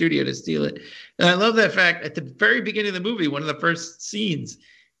into the studio to steal it. And I love that fact at the very beginning of the movie, one of the first scenes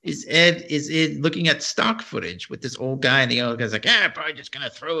is Ed is looking at stock footage with this old guy, and the old guy's like, probably just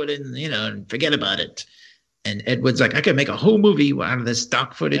gonna throw it in, and forget about it. And Ed Wood's like, I could make a whole movie out of this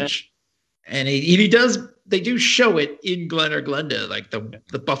stock footage. And he does. They do show it in Glen or Glenda, like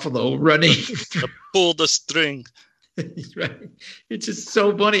the buffalo running. Pull the string. Right. It's just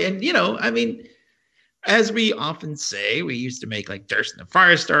so funny. And, I mean, as we often say, we used to make like Durst and the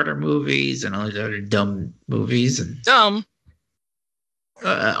Firestarter movies and all these other dumb movies. And dumb.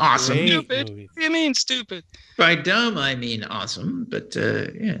 Awesome. Stupid. What do you mean stupid? By dumb, I mean awesome. But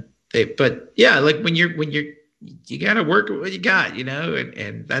like when you got to work with what you got,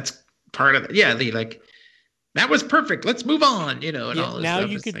 and that's part of it. Yeah, that was perfect. Let's move on, and all this now stuff.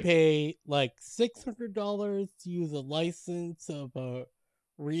 you could pay like $600 to use a license of a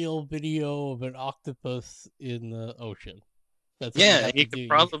real video of an octopus in the ocean. That's you could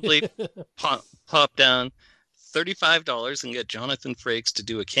probably pop down $35 and get Jonathan Frakes to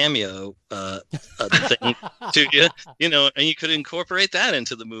do a cameo thing to you, and you could incorporate that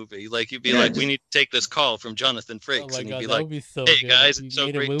into the movie. Like you'd be like, we need to take this call from Jonathan Frakes, and you'd be like, so hey good. guys, it's so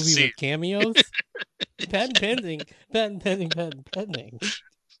great to see with cameos. Patent pending.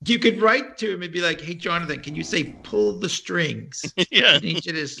 You could write to him and be like, hey Jonathan, can you say pull the strings? Yeah, I need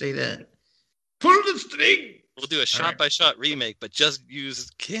you to say that. Pull the string. We'll do a shot-by-shot remake, but just use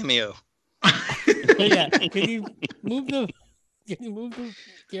cameo. Can you move the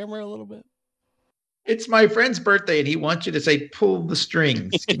camera a little bit? It's my friend's birthday and he wants you to say pull the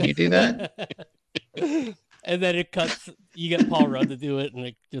strings. Can you do that? And then it cuts. You get Paul Rudd to do it, and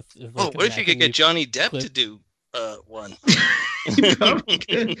it just is like what if you could get Johnny Depp to do one?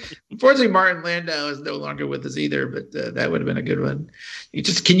 Unfortunately, Martin Landau is no longer with us either, but that would have been a good one.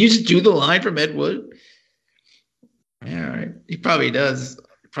 Can you just do the line from Ed Wood? Yeah, all right. He probably does.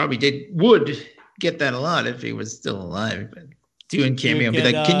 Would get that a lot if he was still alive. But doing cameo and be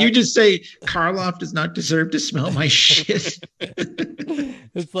like, can you just say Karloff does not deserve to smell my shit?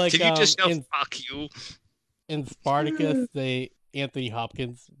 It's like, can you just go fuck you? In Spartacus, Anthony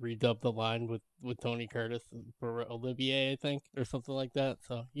Hopkins redubbed the line with Tony Curtis for Olivier, I think, or something like that.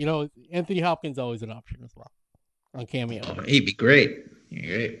 So, Anthony Hopkins always an option as well on cameo. Oh, he'd be great.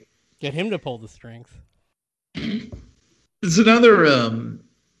 Great. Get him to pull the strings. There's another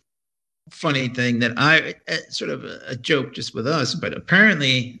funny thing that sort of a joke just with us, but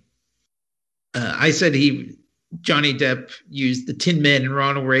apparently I said Johnny Depp used the Tin Man and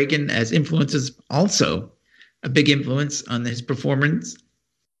Ronald Reagan as influences, also a big influence on his performance.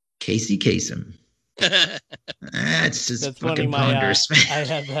 Casey Kasem. That's just fucking ponderous, man. I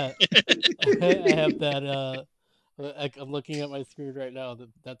have that. I have that. I'm looking at my screen right now.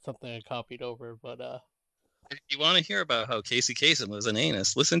 That's something I copied over, but if you want to hear about how Casey Kasem was an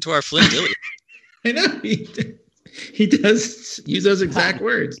anus, listen to our Flynn Dilley. I know he does use those exact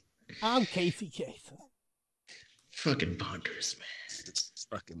words. I'm Casey Kasem. Fucking ponderous, man. It's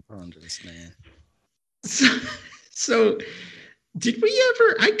fucking ponderous, man. So did we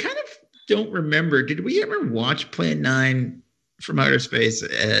ever? I kind of don't remember. Did we ever watch Plan 9 from Outer Space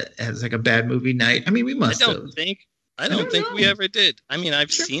as like a bad movie night? I mean, we must. I don't think we ever did. I mean,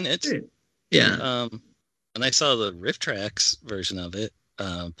 I've seen it. Yeah. And I saw the Riff Tracks version of it,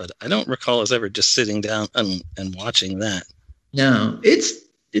 but I don't recall us ever just sitting down and watching that. No,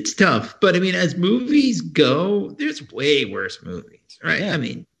 it's tough. But I mean, as movies go, there's way worse movies, right? Yeah. I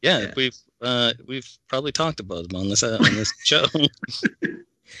mean, we've probably talked about them on this show.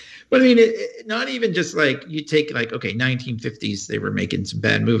 But I mean, not even just like you take like, okay, 1950s, they were making some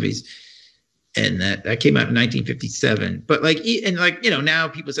bad movies. and that came out in 1957. But like, and like, now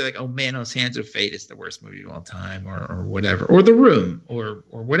people say like, oh, Manos Hands of Fate is the worst movie of all time, or whatever, or The Room, or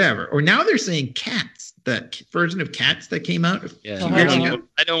whatever. Or now they're saying Cats, that version of Cats that came out a few years ago.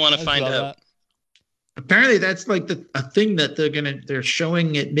 I don't want to find out. Apparently, that's like a thing that they're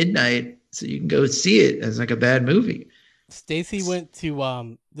showing at midnight, so you can go see it as like a bad movie. Stacy went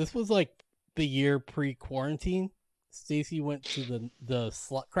to this was like the year pre-quarantine. Stacy went to the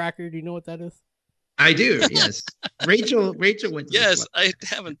Slut Cracker. Do you know what that is? I do. Yes. Rachel went to Yes, I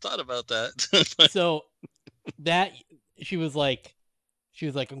haven't thought about that. So that she was like,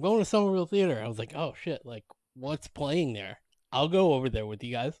 I'm going to Somerville Theater. I was like, oh shit, like what's playing there? I'll go over there with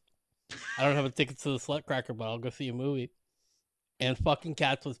you guys. I don't have a ticket to the Slut Cracker, but I'll go see a movie. And fucking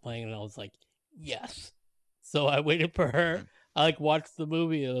Cats was playing, and I was like, yes. So I waited for her. I like watched the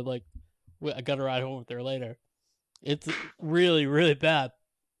movie, and like I got a ride home with her later. It's really, really bad.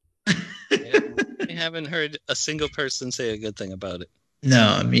 I haven't heard a single person say a good thing about it.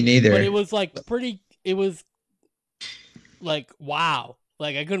 No, me neither. But it was like it was like, wow.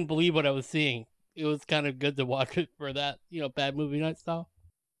 Like I couldn't believe what I was seeing. It was kind of good to watch it for that, bad movie night style.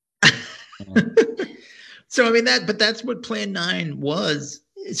 So I mean that's what Plan 9 was.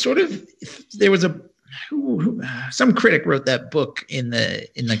 It sort of, there was some critic wrote that book in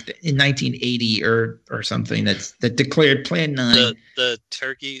 1980 or something that declared Plan 9 the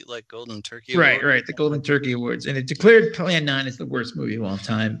turkey, like Golden Turkey Award. Award. The Golden Turkey Awards, and it declared Plan 9 as the worst movie of all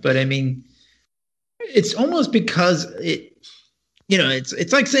time. But I mean, it's almost because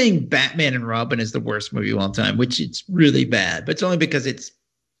it's like saying Batman and Robin is the worst movie of all time, which it's really bad, but it's only because it's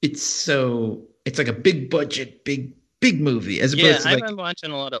like a big budget, big movie, as opposed to I've been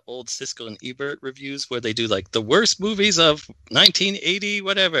watching a lot of old Siskel and Ebert reviews where they do like the worst movies of 1980,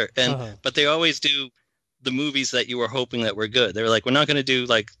 whatever, and but they always do the movies that you were hoping that were good. They were like, we're not going to do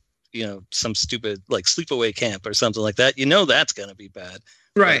like some stupid like Sleepaway Camp or something like that. That's going to be bad,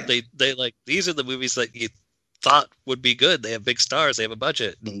 right? But they like, these are the movies that you thought would be good. They have big stars, they have a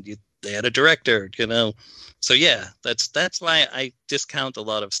budget, and they had a director, So yeah, that's why I discount a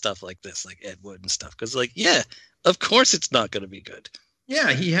lot of stuff like this, like Ed Wood and stuff, because like, yeah, of course it's not going to be good.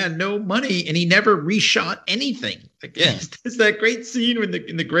 Yeah, he had no money and he never reshot anything. Like, there's that great scene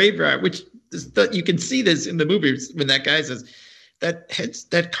in the graveyard, which you can see this in the movie when that guy says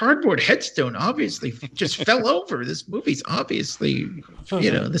that cardboard headstone obviously just fell over. This movie's obviously,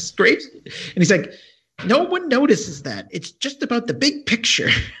 this grave, and he's like, no one notices that. It's just about the big picture.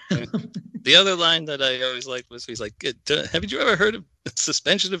 The other line that I always liked was, he's like, haven't you ever heard of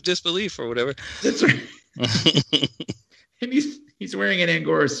suspension of disbelief or whatever? That's right. And he's wearing an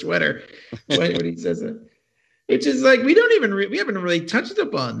Angora sweater when he says it, which is like, we haven't really touched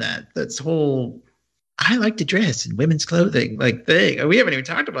upon that. That's whole, I like to dress in women's clothing like thing. We haven't even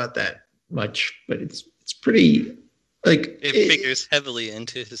talked about that much, but it's pretty like it figures heavily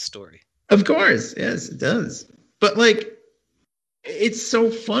into his story. Of course, yes, it does. But like, it's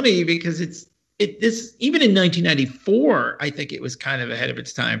so funny because this even in 1994, I think it was kind of ahead of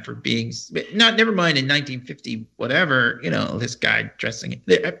its time for being never mind in 1950 whatever. This guy dressing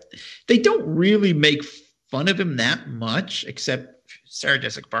they don't really make fun of him that much, except Sarah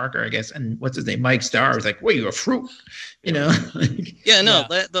Jessica Parker, I guess, and what's his name, Mike Starr was like, "Well, you're a fruit,"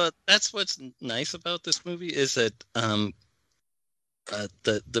 That's what's nice about this movie is that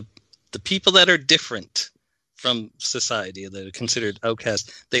the people that are different from society, that are considered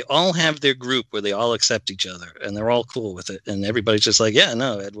outcasts, they all have their group where they all accept each other and they're all cool with it, and everybody's just like, yeah,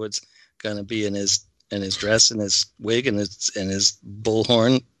 no, Ed Wood's gonna be in his dress and his wig and his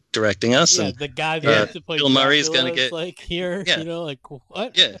bullhorn directing us, and the guy that to play Bill Murray's gonna get like here, like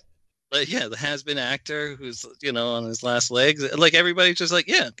what? Yeah, but yeah, the has-been actor who's on his last legs, like everybody's just like,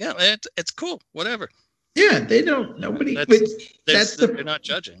 yeah, it's cool, whatever. Yeah, they don't. Nobody. They're not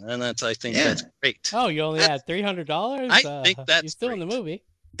judging, and I think that's great. Oh, you only had $300. I think that's you're still great. in the movie.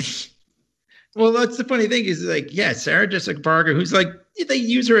 Well, that's the funny thing is like, Sarah Jessica Parker, who's like, they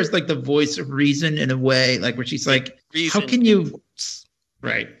use her as like the voice of reason in a way, like where she's like, reason. How can you,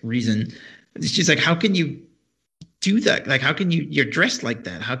 right? Reason. She's like, how can you do that? Like, how can you're dressed like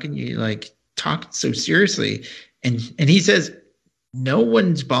that? How can you like talk so seriously? And he says, no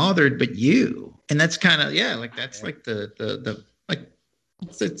one's bothered but you. And that's kind of, like, that's like the like,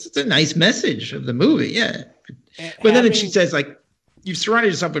 it's a nice message of the movie. Yeah. But then she says like, you've surrounded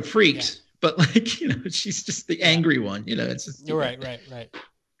yourself with freaks, but like, she's just the angry one, it's just, you're right.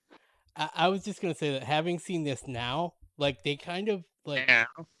 I was just going to say that having seen this now, like they kind of like,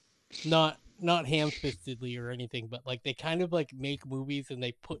 not ham-fistedly or anything, but like they kind of like make movies and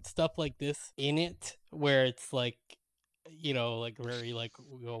they put stuff like this in it where it's like, like very like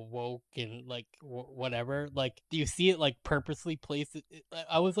woke and like whatever. Like, do you see it like purposely placed?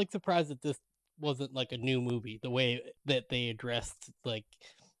 I was like surprised that this wasn't like a new movie. The way that they addressed like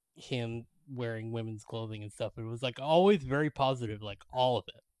him wearing women's clothing and stuff, it was like always very positive, like all of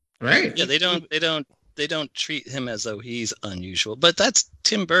it. Right. Yeah, they don't treat him as though he's unusual. But that's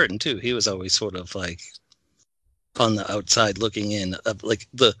Tim Burton too. He was always sort of like on the outside looking in, of like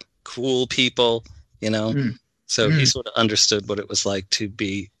the cool people, So he sort of understood what it was like to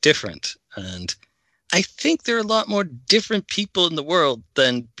be different. And I think there are a lot more different people in the world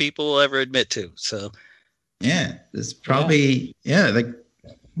than people will ever admit to. So yeah, there's probably like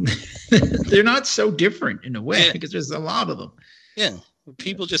they're not so different in a way because there's a lot of them. Yeah.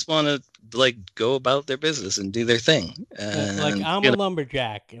 People just want to like go about their business and do their thing. And, like I'm a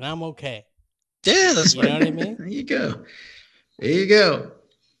lumberjack and I'm okay. Yeah, that's you know what I mean. There you go.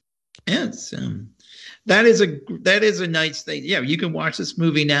 Yeah, it's that is a nice thing. Yeah, you can watch this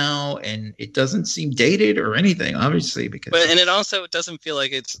movie now, and it doesn't seem dated or anything, obviously, because. And it doesn't feel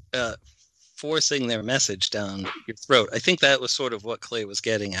like it's forcing their message down your throat. I think that was sort of what Clay was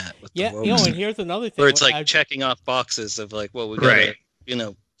getting at. With the and here's another thing where it's like checking off boxes of like, well, we got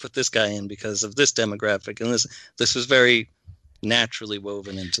to, put this guy in because of this demographic, and this was very naturally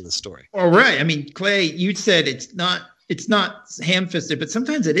woven into the story. All right. I mean, Clay, you said it's not ham-fisted, but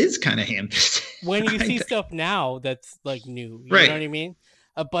sometimes it is kind of ham-fisted. When you see stuff now that's like new, you know what I mean?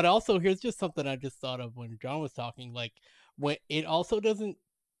 But also, here's just something I just thought of when John was talking. Like, when it also doesn't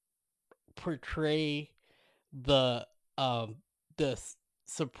portray the suppressive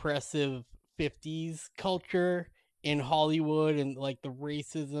 50s culture in Hollywood and like the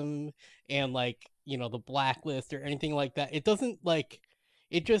racism and like the blacklist or anything like that. It doesn't like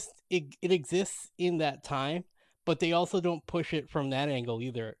it exists in that time, but they also don't push it from that angle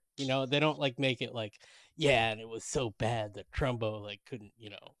either. They don't like make it like, and it was so bad that Trumbo like couldn't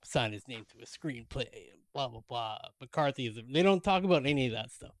sign his name to a screenplay and blah blah blah, McCarthyism. They don't talk about any of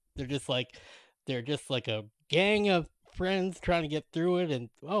that stuff. They're just like a gang of friends trying to get through it, and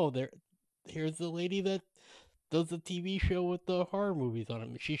here's the lady that does a TV show with the horror movies on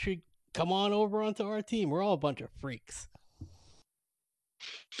it. She should come on over onto our team. We're all a bunch of freaks.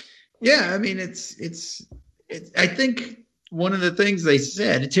 Yeah, I mean, it's. I think one of the things they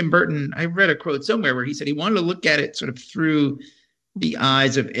said, Tim Burton, I read a quote somewhere where he said he wanted to look at it sort of through the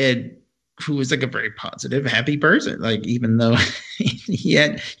eyes of Ed, who was like a very positive, happy person. Like, even though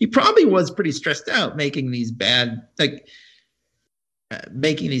he probably was pretty stressed out making these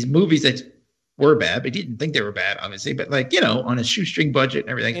making these movies that were bad, but he didn't think they were bad, obviously. But like, on a shoestring budget and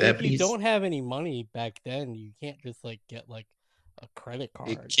everything like that. If you don't have any money back then, you can't just like get like a credit card.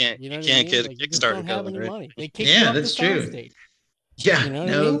 You can't get a Kickstarter. Kickstarter Don't have any money. They kick yeah, you off that's the true. stage. Yeah,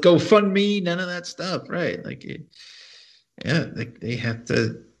 no GoFundMe, none of that stuff, right? Like, they have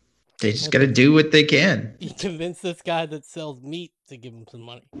to. They just got to do what they can. You convince this guy that sells meat to give him some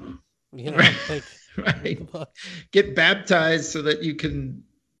money. Right. Right. Get baptized so that you can,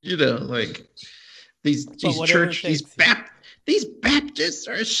 like these church, these Baptists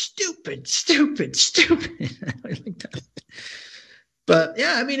are stupid. But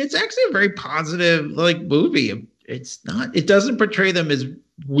yeah, I mean, it's actually a very positive like movie. It doesn't portray them as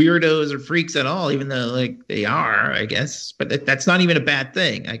weirdos or freaks at all, even though like they are, I guess. But that's not even a bad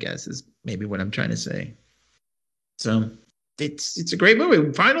thing, I guess, is maybe what I'm trying to say. So it's a great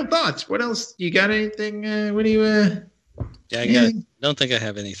movie. Final thoughts. What else? You got anything? What do you? I don't think I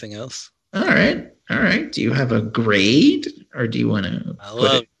have anything else. All right. Do you have a grade, or do you want to?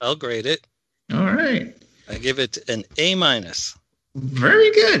 I'll grade it. All right. I give it an A-.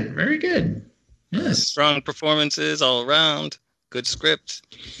 Very good. Yes. Strong performances all around. Good script.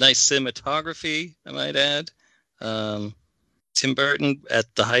 Nice cinematography, I might add. Tim Burton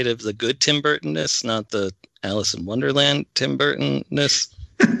at the height of the good Tim Burton-ness, not the Alice in Wonderland Tim Burton-ness.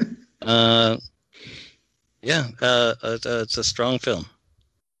 It's a strong film.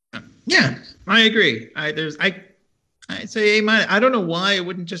 Yeah, I agree. I'd say A-. I don't know why it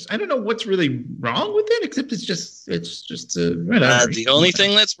wouldn't just. I don't know what's really wrong with it, except it's just whatever. The only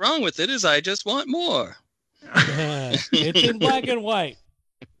thing that's wrong with it is I just want more. It's in black and white.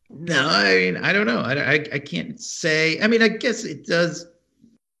 No, I mean, I don't know. I can't say. I mean, I guess it does.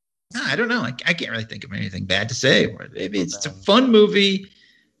 No, I don't know. I can't really think of anything bad to say. It's a fun movie.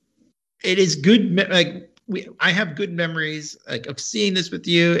 It is good. Like I have good memories like of seeing this with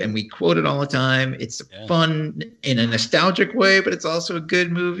you, and we quote it all the time. It's fun in a nostalgic way, but it's also a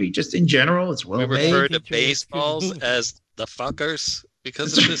good movie just in general. It's well made. We refer to baseballs as the fuckers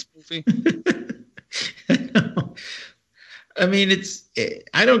because of this movie. I mean,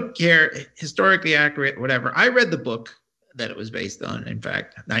 I don't care, historically accurate, whatever. I read the book that it was based on, in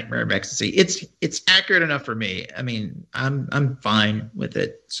fact, Nightmare of Ecstasy. It's accurate enough for me. I mean, I'm fine with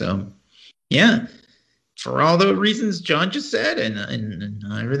it. So yeah, for all the reasons John just said and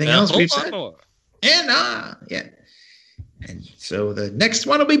everything else we've said. More. And yeah. And so the next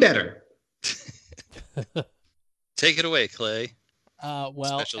one will be better. Take it away, Clay.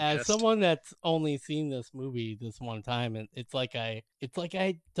 Well, Special as guest. someone that's only seen this movie this one time, and it's like I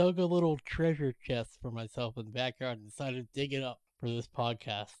dug a little treasure chest for myself in the backyard and decided to dig it up for this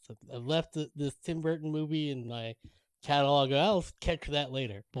podcast. I left this Tim Burton movie in my catalog. I'll catch that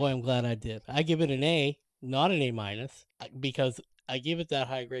later. Boy, I'm glad I did. I give it an A, not an A-, because I give it that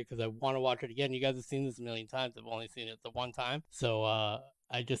high grade because I want to watch it again. You guys have seen this a million times. I've only seen it the one time. So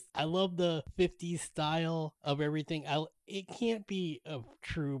I love the 50s style of everything. It can't be a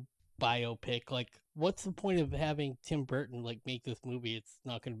true biopic. Like, what's the point of having Tim Burton like make this movie? It's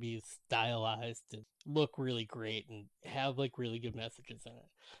not going to be stylized and look really great and have like really good messages in it.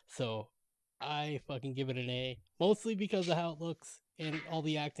 So I fucking give it an A, mostly because of how it looks and all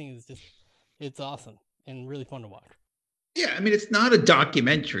the acting is just, it's awesome and really fun to watch. Yeah, I mean, it's not a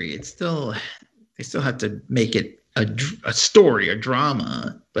documentary. They still have to make it a story, a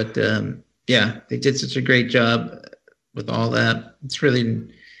drama. But yeah, they did such a great job with all that. It's really,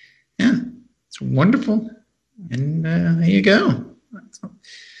 yeah, it's wonderful. And there you go. I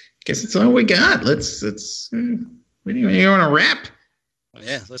guess that's all we got. You want to wrap?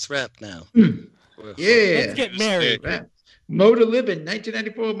 Yeah, let's wrap now. Yeah. Let's get married. Wrap. Mode to Live in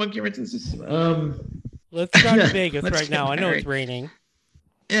 1994, Monkey Wrenches. Let's start in Vegas Let's right get now. I know married. it's raining.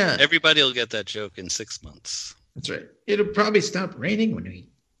 Yeah, Everybody will get that joke in 6 months. that's right. It'll probably stop raining when we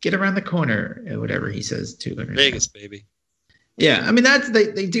get around the corner, or whatever he says too. Vegas, baby. Yeah, I mean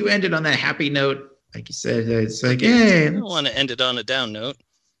they do end it on that happy note, like you said. It's like, hey, I don't want to end it on a down note.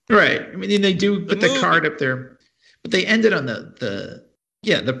 right. I mean, they do put the movie. card up there, but they ended on the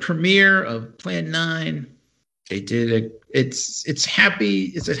premiere of Plan 9. They did it's happy.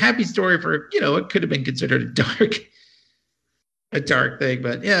 It's a happy story for, it could have been considered a dark thing,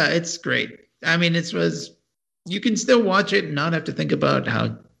 but yeah, it's great. I mean, you can still watch it and not have to think about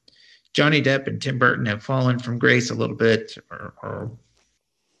how Johnny Depp and Tim Burton have fallen from grace a little bit, or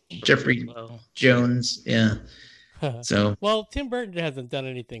Jeffrey Jones. Yeah. So, Well, Tim Burton hasn't done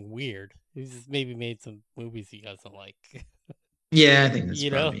anything weird. He's just maybe made some movies he doesn't like. yeah, I think that's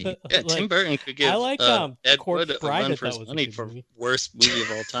You know? probably. Yeah, Like, Tim Burton could give I like, Ed Corpse Wood a Bride, run I for thought his was a money good for movie. worst movie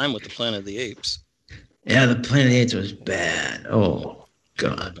of all time with the Planet of the Apes. Yeah, the Planet of the Apes was bad. Oh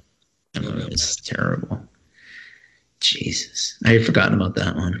God, Real it's terrible. Jesus, I had forgotten about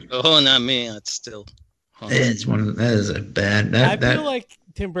that one. Oh, not me. It's still. It's that is a bad. I feel like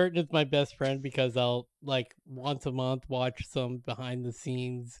Tim Burton is my best friend because I'll like once a month watch some behind the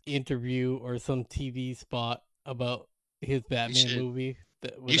scenes interview or some TV spot about his Batman movie.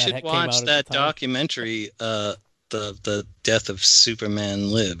 You should watch that documentary, the Death of Superman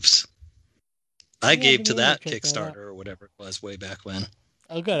Lives. I gave to that Kickstarter or whatever it was way back when.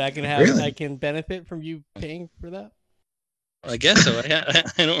 Oh, good. I can benefit from you paying for that. I guess so. I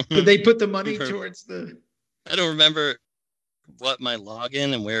don't remember. Did they put the money towards the? I don't remember what my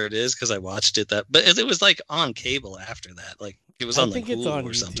login and where it is because I watched it but it was like on cable after that. Like it was on like Hulu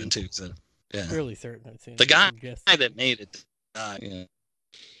or something too. So yeah, fairly certain I've seen the guy it. that made it. I mean,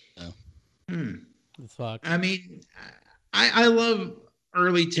 I love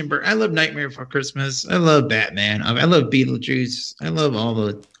early Tim Burton. I love Nightmare Before Christmas. I love Batman. I love Beetlejuice. I love all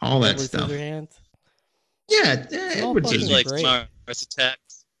that stuff. Yeah, Edward Just Scissorhands. like great. Mars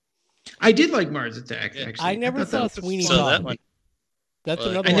Attacks. I never Mars Attacks. Yeah. Actually, I never thought saw that was Sweeney So Todd. that one. That's Well,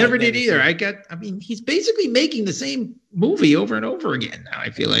 another I one never I've did either. seen. He's basically making the same movie over and over again now.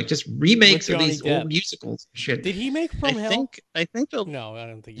 I feel like just remakes With of these Johnny Depp. old musicals. Shit. Did he make From Hell? I think they'll. No, I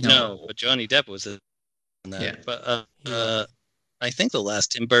don't think he No, but Johnny Depp was in that. Yeah. But I think the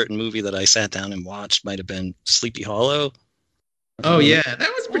last Tim Burton movie that I sat down and watched might have been Sleepy Hollow. Oh yeah, that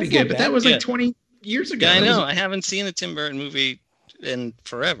was pretty That's not good, but that bad. was like Yeah. 20 years ago. Yeah, I That was- know. I haven't seen a Tim Burton movie in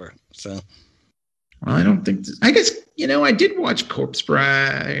forever. So Well, I don't think. I guess I did watch Corpse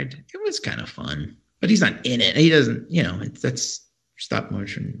Bride. It was kind of fun, but he's not in it. He doesn't. That's stop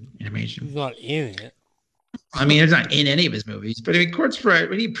motion animation. He's not in it. I mean, he's not in any of his movies, but Corpse Bride.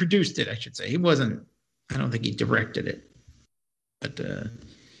 When he produced it, I should say, he wasn't. I don't think he directed it, but all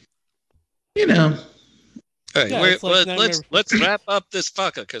right, Yeah, it's like Nightmare let's wrap up this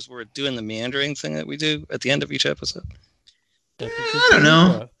fucker because we're doing the meandering thing that we do at the end of each episode. That's I what don't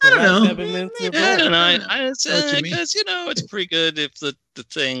know. The I don't last know. 7 minutes of I don't know. I know what you mean. Because it's pretty good if the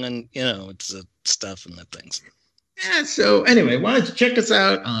thing and it's the stuff and the things. Yeah, so anyway, why don't you check us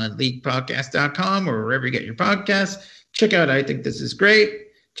out on leaguepodcast.com or wherever you get your podcasts. check out I Think This Is Great.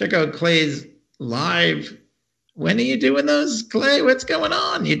 Check out Clay's live. When are you doing those, Clay? What's going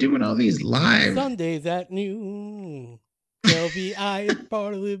on? You're doing all these live. Sundays at noon. LVI is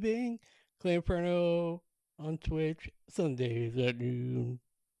part of living. Clay Inferno on Twitch. Sundays at noon.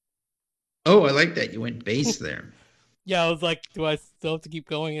 Oh, I like that. You went bass there. Yeah, I was like, do I still have to keep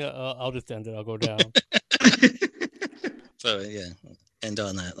going? I'll just end it. I'll go down. So yeah, end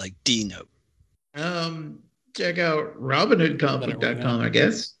on that like D note. Check out RobinHoodComicBook.com, I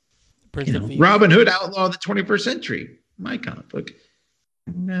guess. Prince You of know, Thieves. Robin Hood, Outlaw of the 21st Century, my comic book.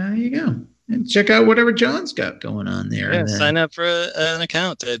 And there you go. And check out whatever John's got going on there. Yeah, And, sign up for an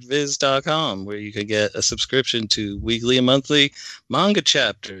account at viz.com where you could get a subscription to weekly and monthly manga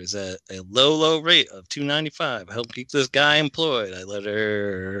chapters at a low rate of $2.95. I help keep this guy employed. I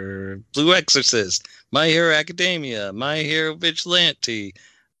letter Blue Exorcist, My Hero Academia, My Hero Vigilante,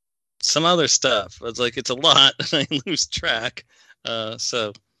 some other stuff. It's like it's a lot and I lose track.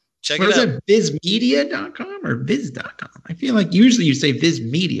 So check what it is out. it, bizmedia.com or viz.com? I feel like usually you say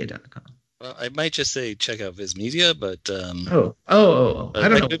bizmedia.com. Well, I might just say check out Viz Media, but I don't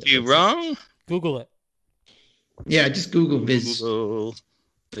know. could be wrong. Google it. Yeah, just Google Viz. Google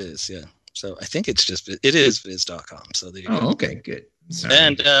Viz, yeah. So I think it's just it is viz.com. So there you go. Oh, okay, good. Sorry.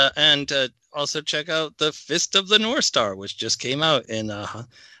 And also check out the Fist of the North Star, which just came out in a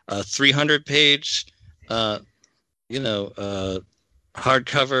 300-page,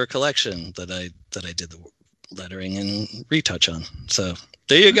 hardcover collection that I did the lettering and retouch on. So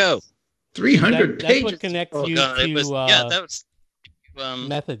there you go. 300 That's pages. what connects Oh, you God, to that was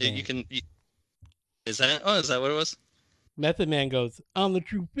Method Man. You can. Is that what it was? Method Man goes, I'm the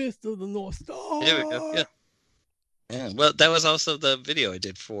true fist of the North Star. There we go. Yeah. Yeah. Well, that was also the video I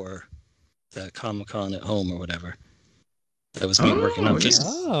did for that Comic-Con at home or whatever. That was me working on this.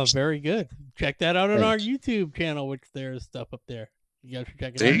 Oh, very good. Check that out on Right. our YouTube channel, which there's stuff up there. You guys should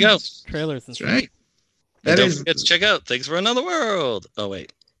check it out. There you go. Trailers and That's stuff. right. And That don't is. forget to check out Thanks for Another World. Oh,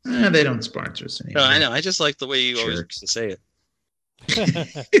 wait. They don't sponsor us anymore. No, I know. I just like the way you always Jerks. used to say it.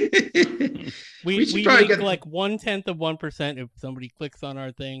 we should probably make get like 0.1% if somebody clicks on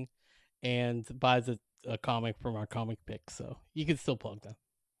our thing and buys a comic from our comic pick. So you can still plug them.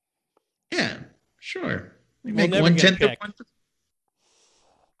 Yeah, sure. We We'll make never get 1/10 of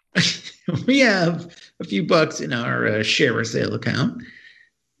 1%. We have a few bucks in our share or sale account,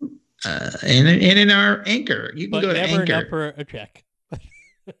 and in our Anchor. You can But go to never Anchor. enough for a check.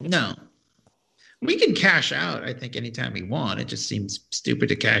 No, we can cash out. I think anytime we want. It just seems stupid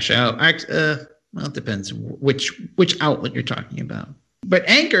to cash out. Well, it depends which outlet you're talking about. But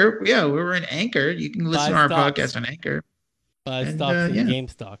Anchor, yeah, we were in Anchor. You can listen Buy to our stocks. podcast on Anchor. And, Stocks in yeah.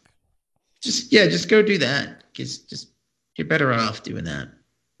 GameStop. Just go do that. Just you're better off doing that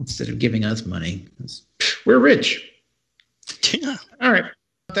instead of giving us money. We're rich. Yeah. All right.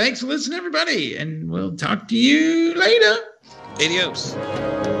 Thanks for listening, everybody, and we'll talk to you later. Adios.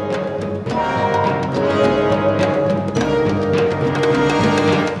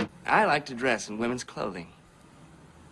 I like to dress in women's clothing.